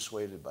be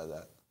persuaded by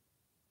that?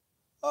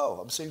 Oh,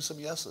 I'm seeing some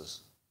yeses.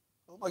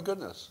 Oh, my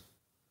goodness.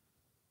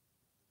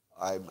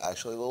 I'm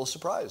actually a little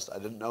surprised. I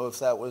didn't know if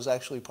that was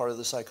actually part of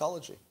the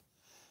psychology.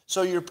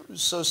 So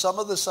some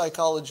of the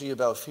psychology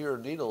about fear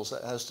of needles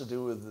has to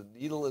do with the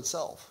needle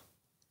itself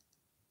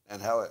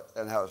and how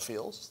it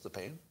feels, the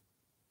pain,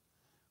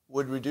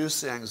 would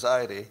reduce the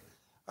anxiety.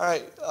 All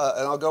right,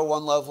 and I'll go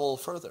one level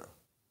further.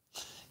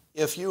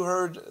 If you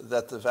heard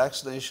that the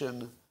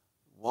vaccination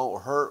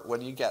won't hurt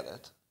when you get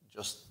it,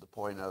 just the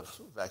point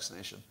of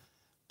vaccination,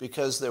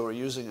 because they were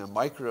using a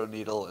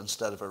microneedle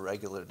instead of a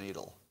regular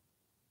needle.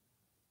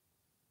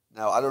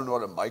 Now, I don't know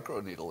what a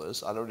microneedle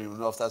is. I don't even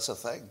know if that's a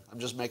thing. I'm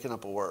just making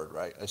up a word,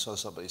 right? I saw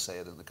somebody say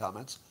it in the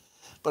comments.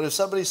 But if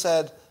somebody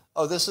said,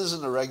 oh, this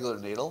isn't a regular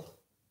needle,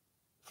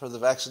 for the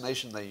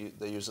vaccination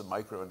they use a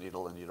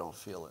microneedle and you don't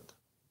feel it.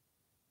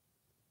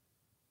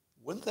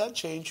 Wouldn't that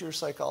change your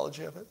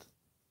psychology of it?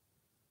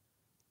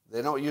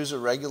 They don't use a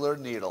regular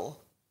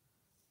needle.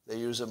 They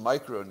use a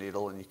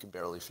microneedle and you can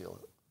barely feel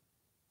it.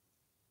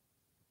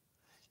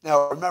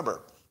 Now,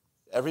 remember,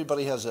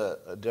 everybody has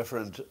a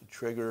different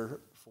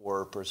trigger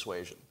for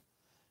persuasion.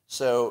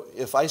 So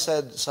if I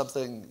said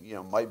something,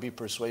 might be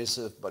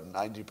persuasive, but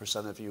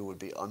 90% of you would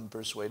be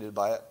unpersuaded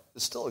by it,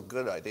 it's still a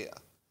good idea.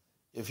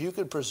 If you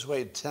could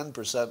persuade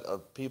 10%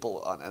 of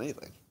people on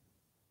anything,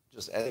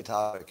 just any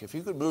topic, if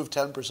you could move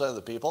 10% of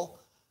the people,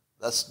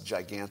 that's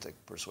gigantic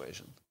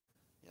persuasion.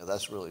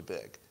 That's really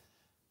big.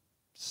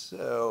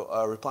 So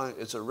replying,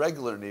 it's a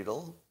regular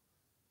needle.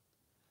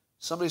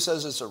 Somebody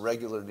says it's a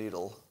regular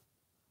needle,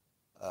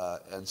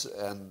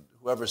 and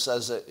whoever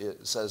says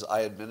it says,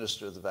 I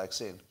administer the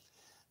vaccine.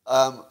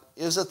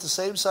 Is it the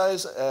same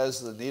size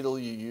as the needle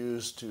you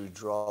use to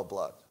draw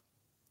blood?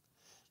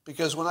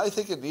 Because when I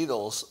think of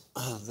needles,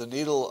 the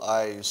needle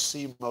I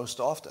see most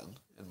often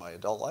in my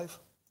adult life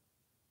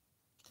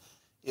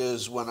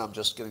is when I'm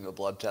just getting a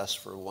blood test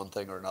for one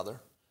thing or another.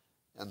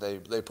 And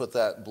they put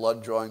that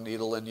blood-drawing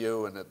needle in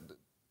you, and it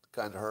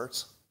kind of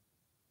hurts.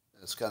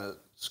 It's kind of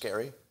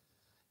scary.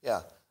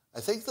 Yeah. I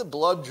think the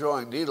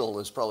blood-drawing needle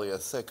is probably a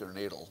thicker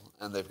needle,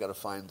 and they've got to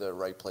find the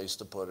right place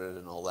to put it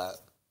and all that.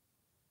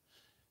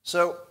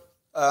 So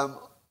I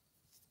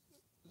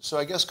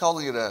guess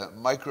calling it a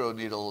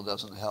microneedle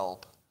doesn't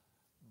help,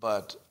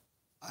 but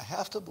I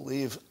have to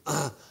believe,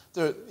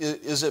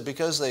 is it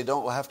because they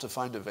don't have to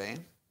find a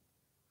vein?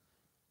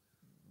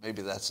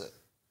 Maybe that's it.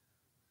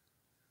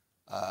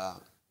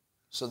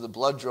 So the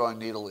blood-drawing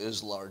needle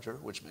is larger,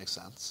 which makes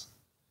sense.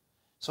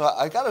 So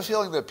I got a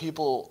feeling that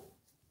people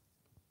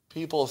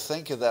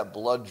think of that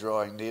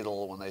blood-drawing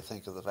needle when they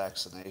think of the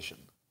vaccination.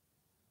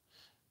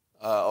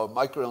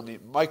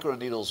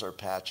 Microneedles are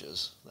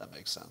patches. That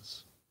makes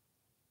sense.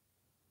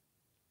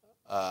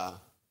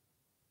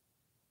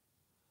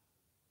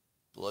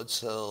 Blood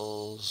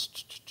cells,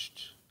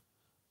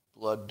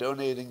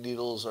 blood-donating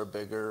needles are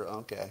bigger.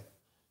 Okay.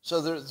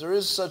 So there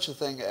is such a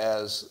thing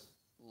as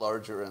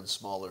larger and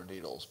smaller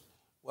needles.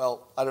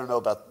 Well, I don't know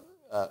about...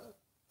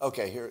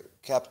 okay, here,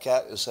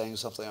 Cat is saying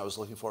something I was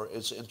looking for.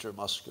 It's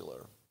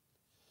intramuscular.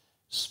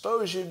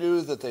 Suppose you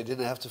knew that they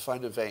didn't have to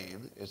find a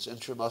vein. It's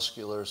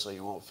intramuscular, so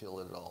you won't feel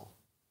it at all.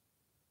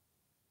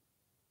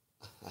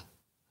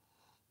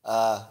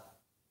 All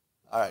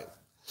right.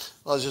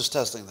 Well, I was just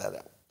testing that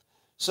out.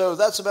 So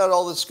that's about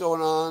all that's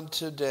going on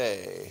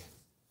today.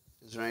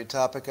 Is there any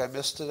topic I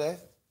missed today?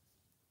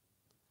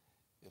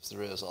 If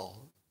there is,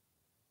 I'll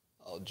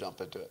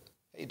jump into it.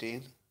 Hey,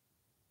 Dean.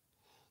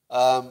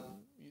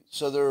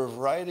 So there are a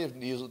variety of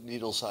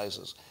needle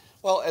sizes.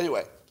 Well,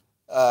 anyway,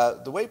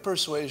 the way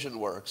persuasion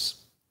works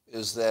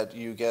is that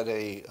you get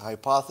a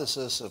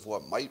hypothesis of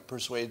what might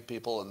persuade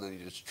people, and then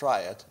you just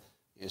try it.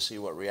 You see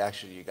what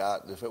reaction you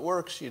got, and if it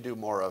works, you do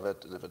more of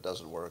it, and if it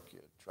doesn't work, you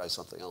try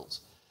something else.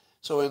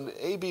 So in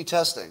A/B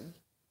testing,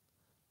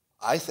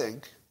 I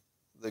think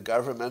the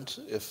government,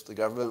 if the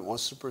government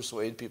wants to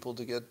persuade people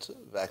to get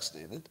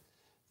vaccinated,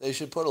 they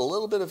should put a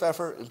little bit of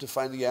effort into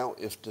finding out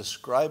if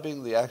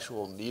describing the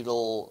actual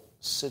needle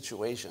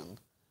situation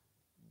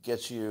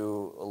gets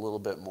you a little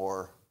bit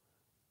more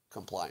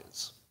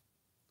compliance.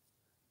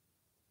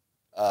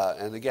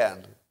 And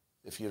again,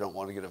 if you don't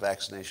want to get a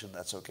vaccination,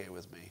 that's okay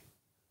with me.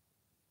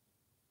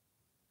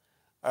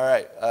 All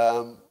right.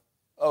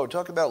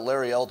 Talk about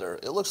Larry Elder.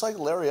 It looks like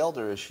Larry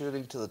Elder is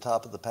shooting to the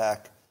top of the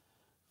pack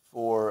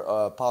for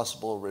a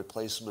possible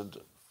replacement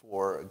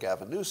for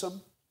Gavin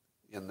Newsom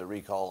in the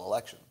recall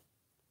election.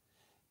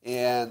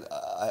 And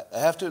I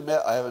have to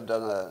admit, I haven't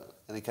done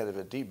any kind of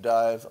a deep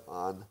dive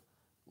on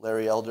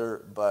Larry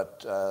Elder,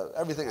 but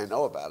everything I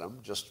know about him,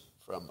 just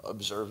from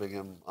observing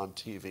him on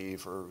TV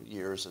for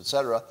years,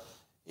 etc.,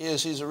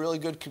 is he's a really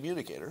good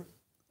communicator.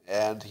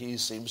 and he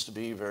seems to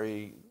be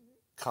very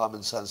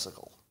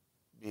commonsensical,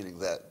 meaning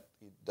that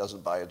he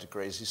doesn't buy into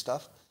crazy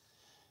stuff.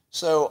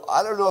 So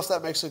I don't know if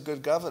that makes a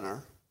good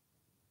governor,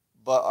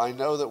 but I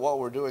know that what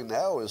we're doing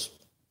now is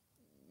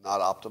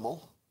not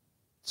optimal.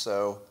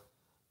 So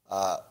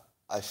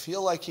I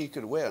feel like he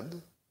could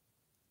win,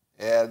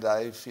 and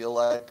I feel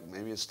like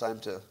maybe it's time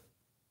to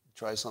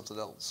try something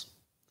else.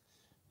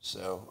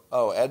 So,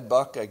 Ed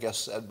Buck, I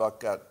guess Ed Buck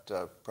got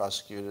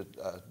prosecuted.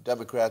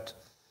 Democrat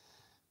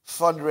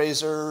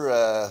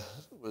fundraiser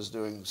was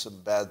doing some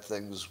bad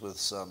things with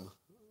some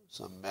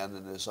men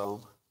in his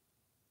home.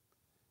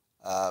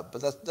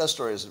 But that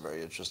story isn't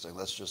very interesting.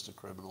 That's just a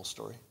criminal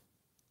story.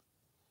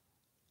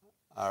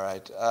 All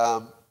right.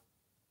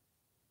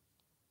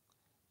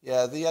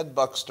 Yeah, the Ed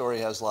Buck story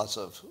has lots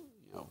of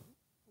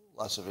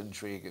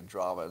intrigue and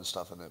drama and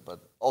stuff in it, but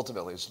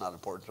ultimately it's not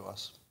important to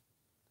us.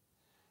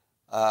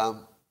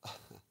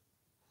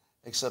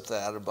 Except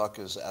that Adam Buck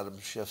is Adam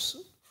Schiff's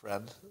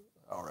friend.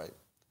 All right.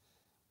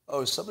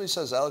 Oh, somebody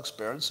says Alex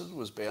Berenson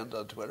was banned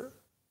on Twitter.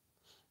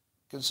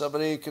 Can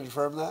somebody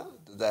confirm that?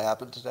 Did that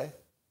happen today?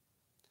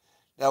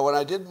 Now, when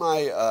I did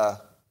my,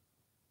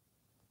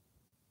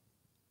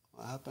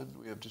 what happened?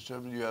 We have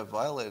determined you have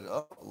violated.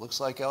 Oh, it looks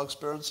like Alex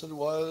Berenson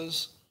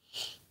was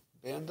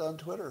banned on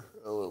Twitter,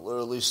 or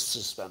at least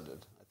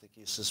suspended. I think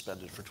he's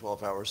suspended for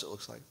 12 hours, it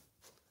looks like.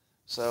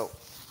 So,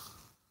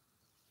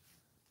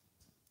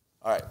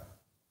 all right.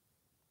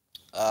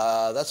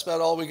 That's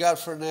about all we got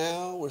for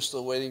now. We're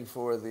still waiting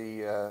for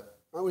the,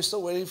 are we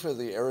still waiting for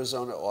the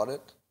Arizona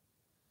audit?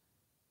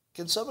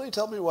 Can somebody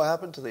tell me what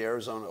happened to the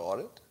Arizona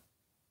audit?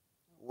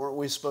 Weren't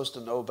we supposed to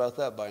know about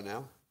that by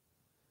now?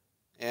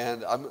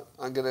 And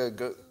I'm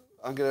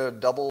gonna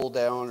double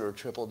down or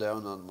triple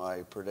down on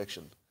my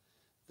prediction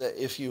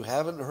that if you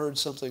haven't heard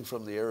something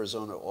from the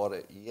Arizona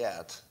audit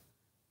yet,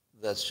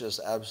 that's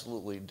just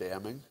absolutely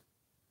damning.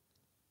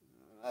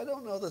 I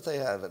don't know that they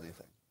have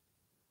anything.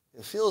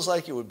 It feels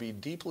like it would be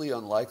deeply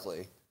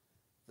unlikely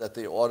that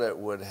the audit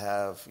would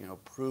have,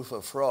 proof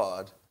of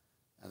fraud,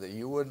 and that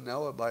you wouldn't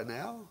know it by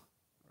now.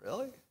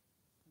 Really?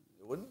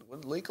 It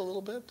wouldn't leak a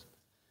little bit?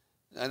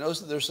 I know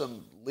there's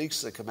some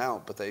leaks that come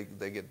out, but they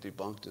get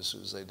debunked as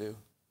soon as they do.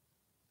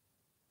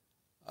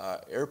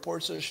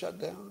 Airports are shut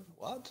down?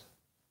 What?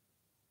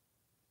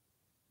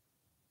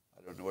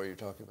 I don't know what you're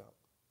talking about.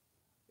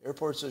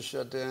 Airports are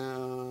shut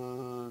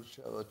down.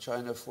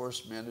 China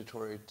forced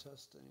mandatory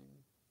testing.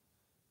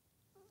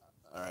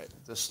 All right,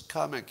 this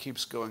comment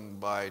keeps going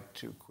by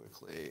too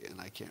quickly, and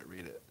I can't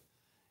read it.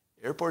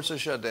 Airports are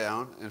shut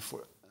down, and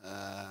for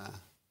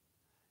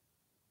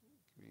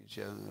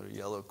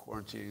yellow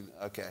quarantine.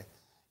 Okay,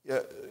 yeah,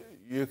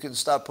 you can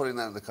stop putting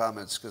that in the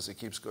comments because it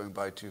keeps going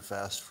by too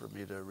fast for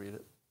me to read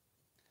it.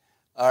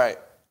 All right.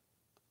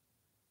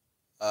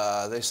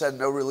 They said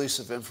no release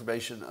of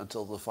information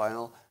until the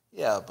final.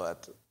 Yeah,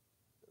 but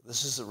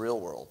this is the real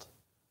world.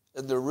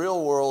 In the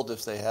real world,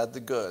 if they had the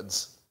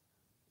goods,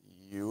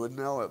 you would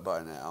know it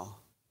by now.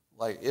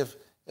 Like,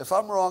 if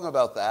I'm wrong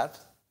about that,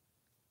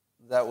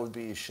 that would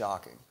be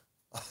shocking.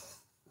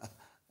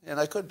 And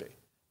I could be.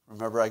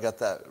 Remember, I got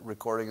that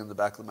recording in the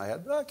back of my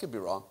head? I could be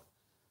wrong.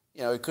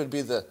 It could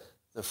be the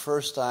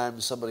first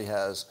time somebody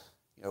has,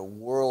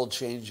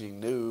 world-changing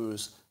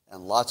news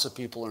and lots of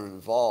people are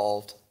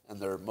involved and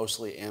they're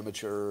mostly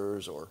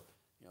amateurs or,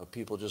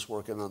 people just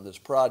working on this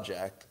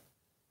project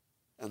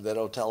and they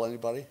don't tell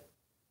anybody.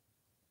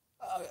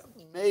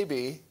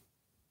 Maybe,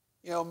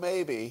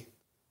 maybe,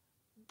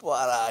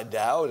 but I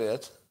doubt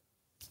it.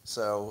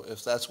 So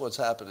if that's what's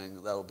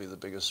happening, that'll be the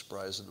biggest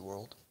surprise in the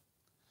world.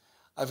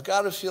 I've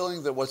got a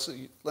feeling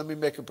that let me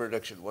make a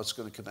prediction. What's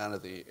going to come out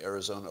of the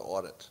Arizona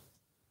audit?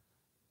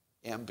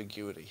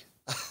 Ambiguity.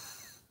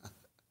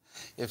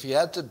 If you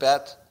had to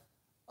bet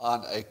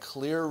on a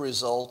clear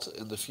result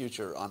in the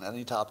future on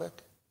any topic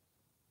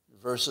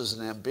versus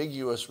an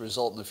ambiguous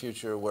result in the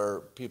future where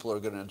people are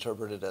going to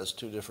interpret it as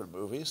two different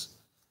movies,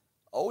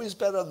 always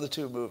bet on the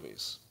two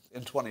movies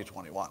in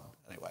 2021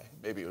 anyway.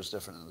 Maybe it was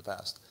different in the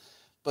past.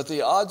 But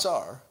the odds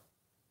are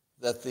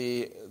that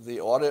the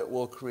audit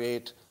will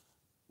create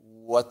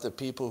what the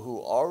people who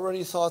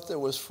already thought there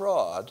was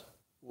fraud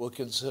will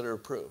consider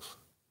proof.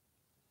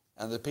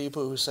 And the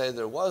people who say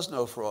there was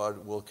no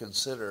fraud will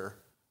consider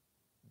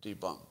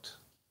debunked.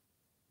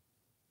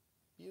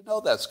 You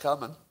know that's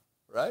coming,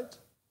 right?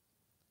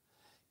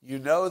 You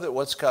know that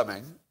what's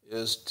coming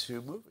is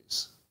two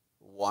movies.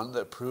 One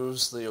that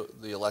proves the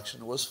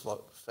election was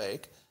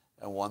fake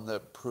and one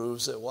that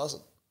proves it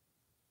wasn't.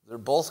 They're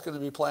both going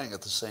to be playing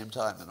at the same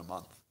time in a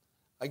month.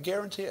 I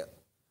guarantee it.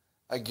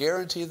 I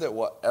guarantee that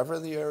whatever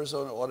the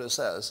Arizona audit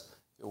says,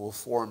 it will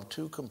form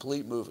two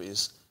complete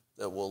movies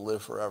that will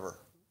live forever.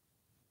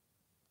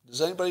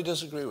 Does anybody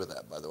disagree with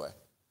that, by the way?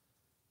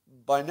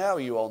 By now,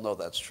 you all know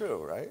that's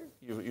true, right?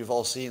 You've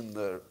all seen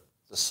the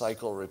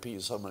cycle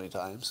repeat so many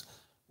times.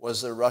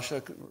 Was there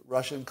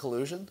Russian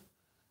collusion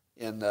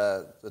in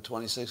the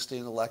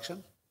 2016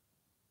 election?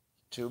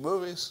 Two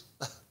movies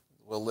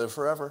will live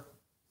forever.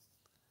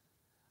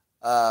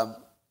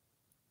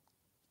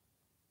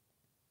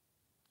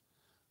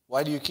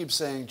 Why do you keep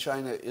saying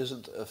China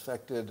isn't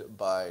affected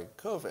by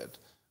COVID?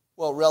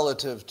 Well,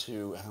 relative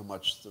to how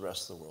much the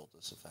rest of the world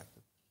is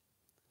affected.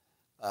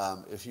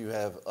 If you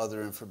have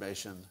other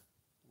information,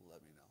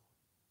 let me know.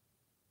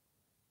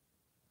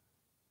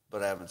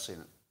 But I haven't seen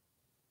it.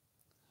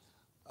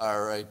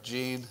 All right,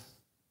 Gene.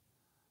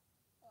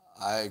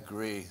 I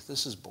agree.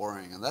 This is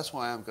boring, and that's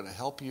why I'm going to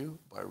help you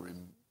by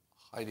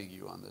hiding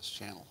you on this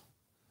channel.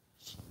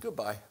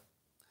 Goodbye.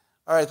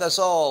 All right, that's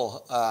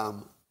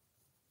all.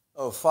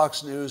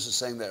 Fox News is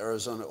saying that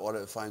Arizona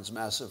audit finds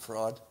massive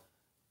fraud.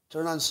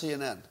 Turn on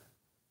CNN.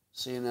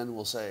 CNN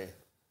will say,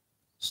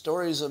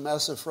 stories of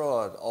massive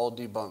fraud, all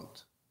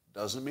debunked.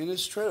 Doesn't mean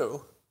it's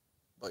true,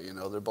 but you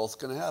know they're both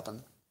going to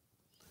happen.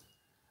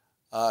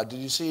 Did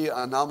you see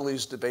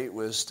Anomaly's debate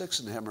with Sticks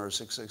and Hammer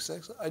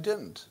 666? I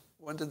didn't.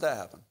 When did that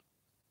happen?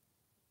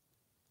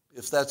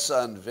 If that's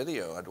on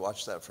video, I'd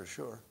watch that for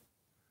sure.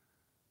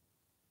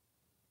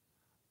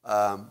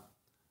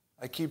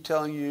 I keep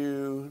telling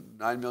you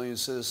 9 million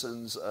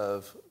citizens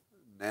of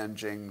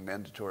Nanjing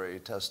mandatory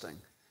testing.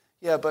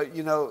 Yeah, but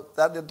you know,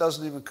 that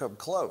doesn't even come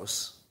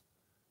close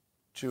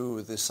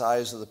to the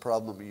size of the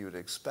problem you would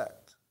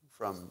expect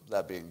from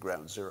that being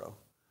ground zero.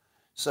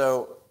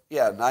 So,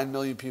 yeah, 9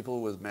 million people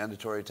with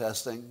mandatory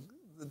testing,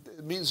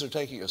 it means they're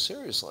taking it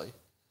seriously,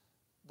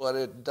 but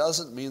it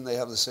doesn't mean they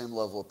have the same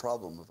level of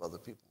problem of other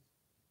people.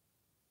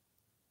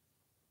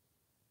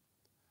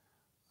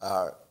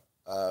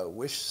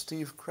 Wish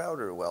Steve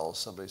Crowder well,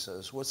 somebody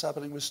says. What's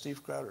happening with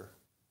Steve Crowder?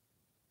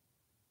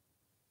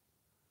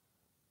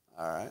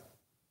 All right.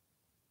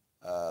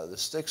 The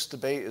Sticks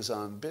debate is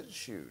on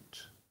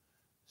BitChute.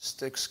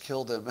 Sticks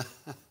killed him.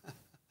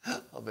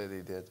 I'll bet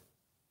he did.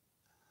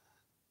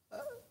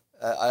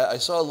 I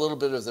saw a little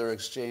bit of their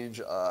exchange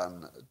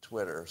on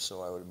Twitter,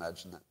 so I would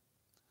imagine that.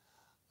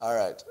 All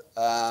right.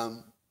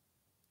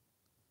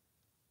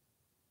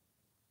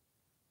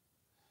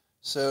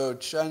 So in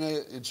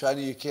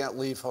China, you can't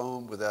leave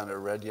home without a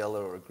red,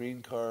 yellow, or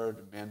green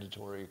card,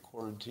 mandatory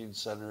quarantine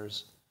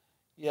centers.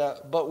 Yeah,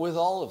 but with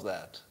all of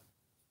that,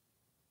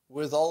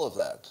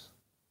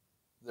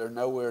 they're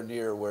nowhere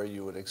near where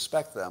you would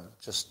expect them,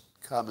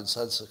 just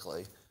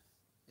commonsensically,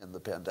 in the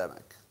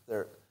pandemic.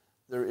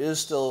 There is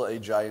still a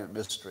giant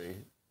mystery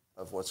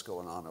of what's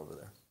going on over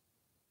there.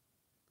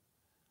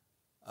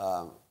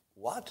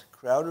 What?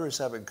 Crowder is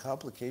having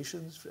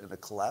complications and a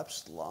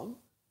collapsed lung?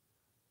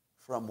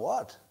 From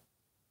what?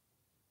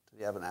 Did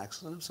he have an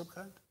accident of some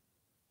kind?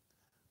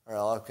 All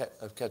right,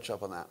 I'll catch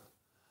up on that.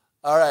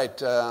 All right,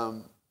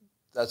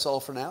 that's all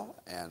for now,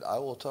 and I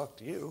will talk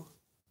to you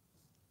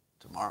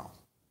tomorrow.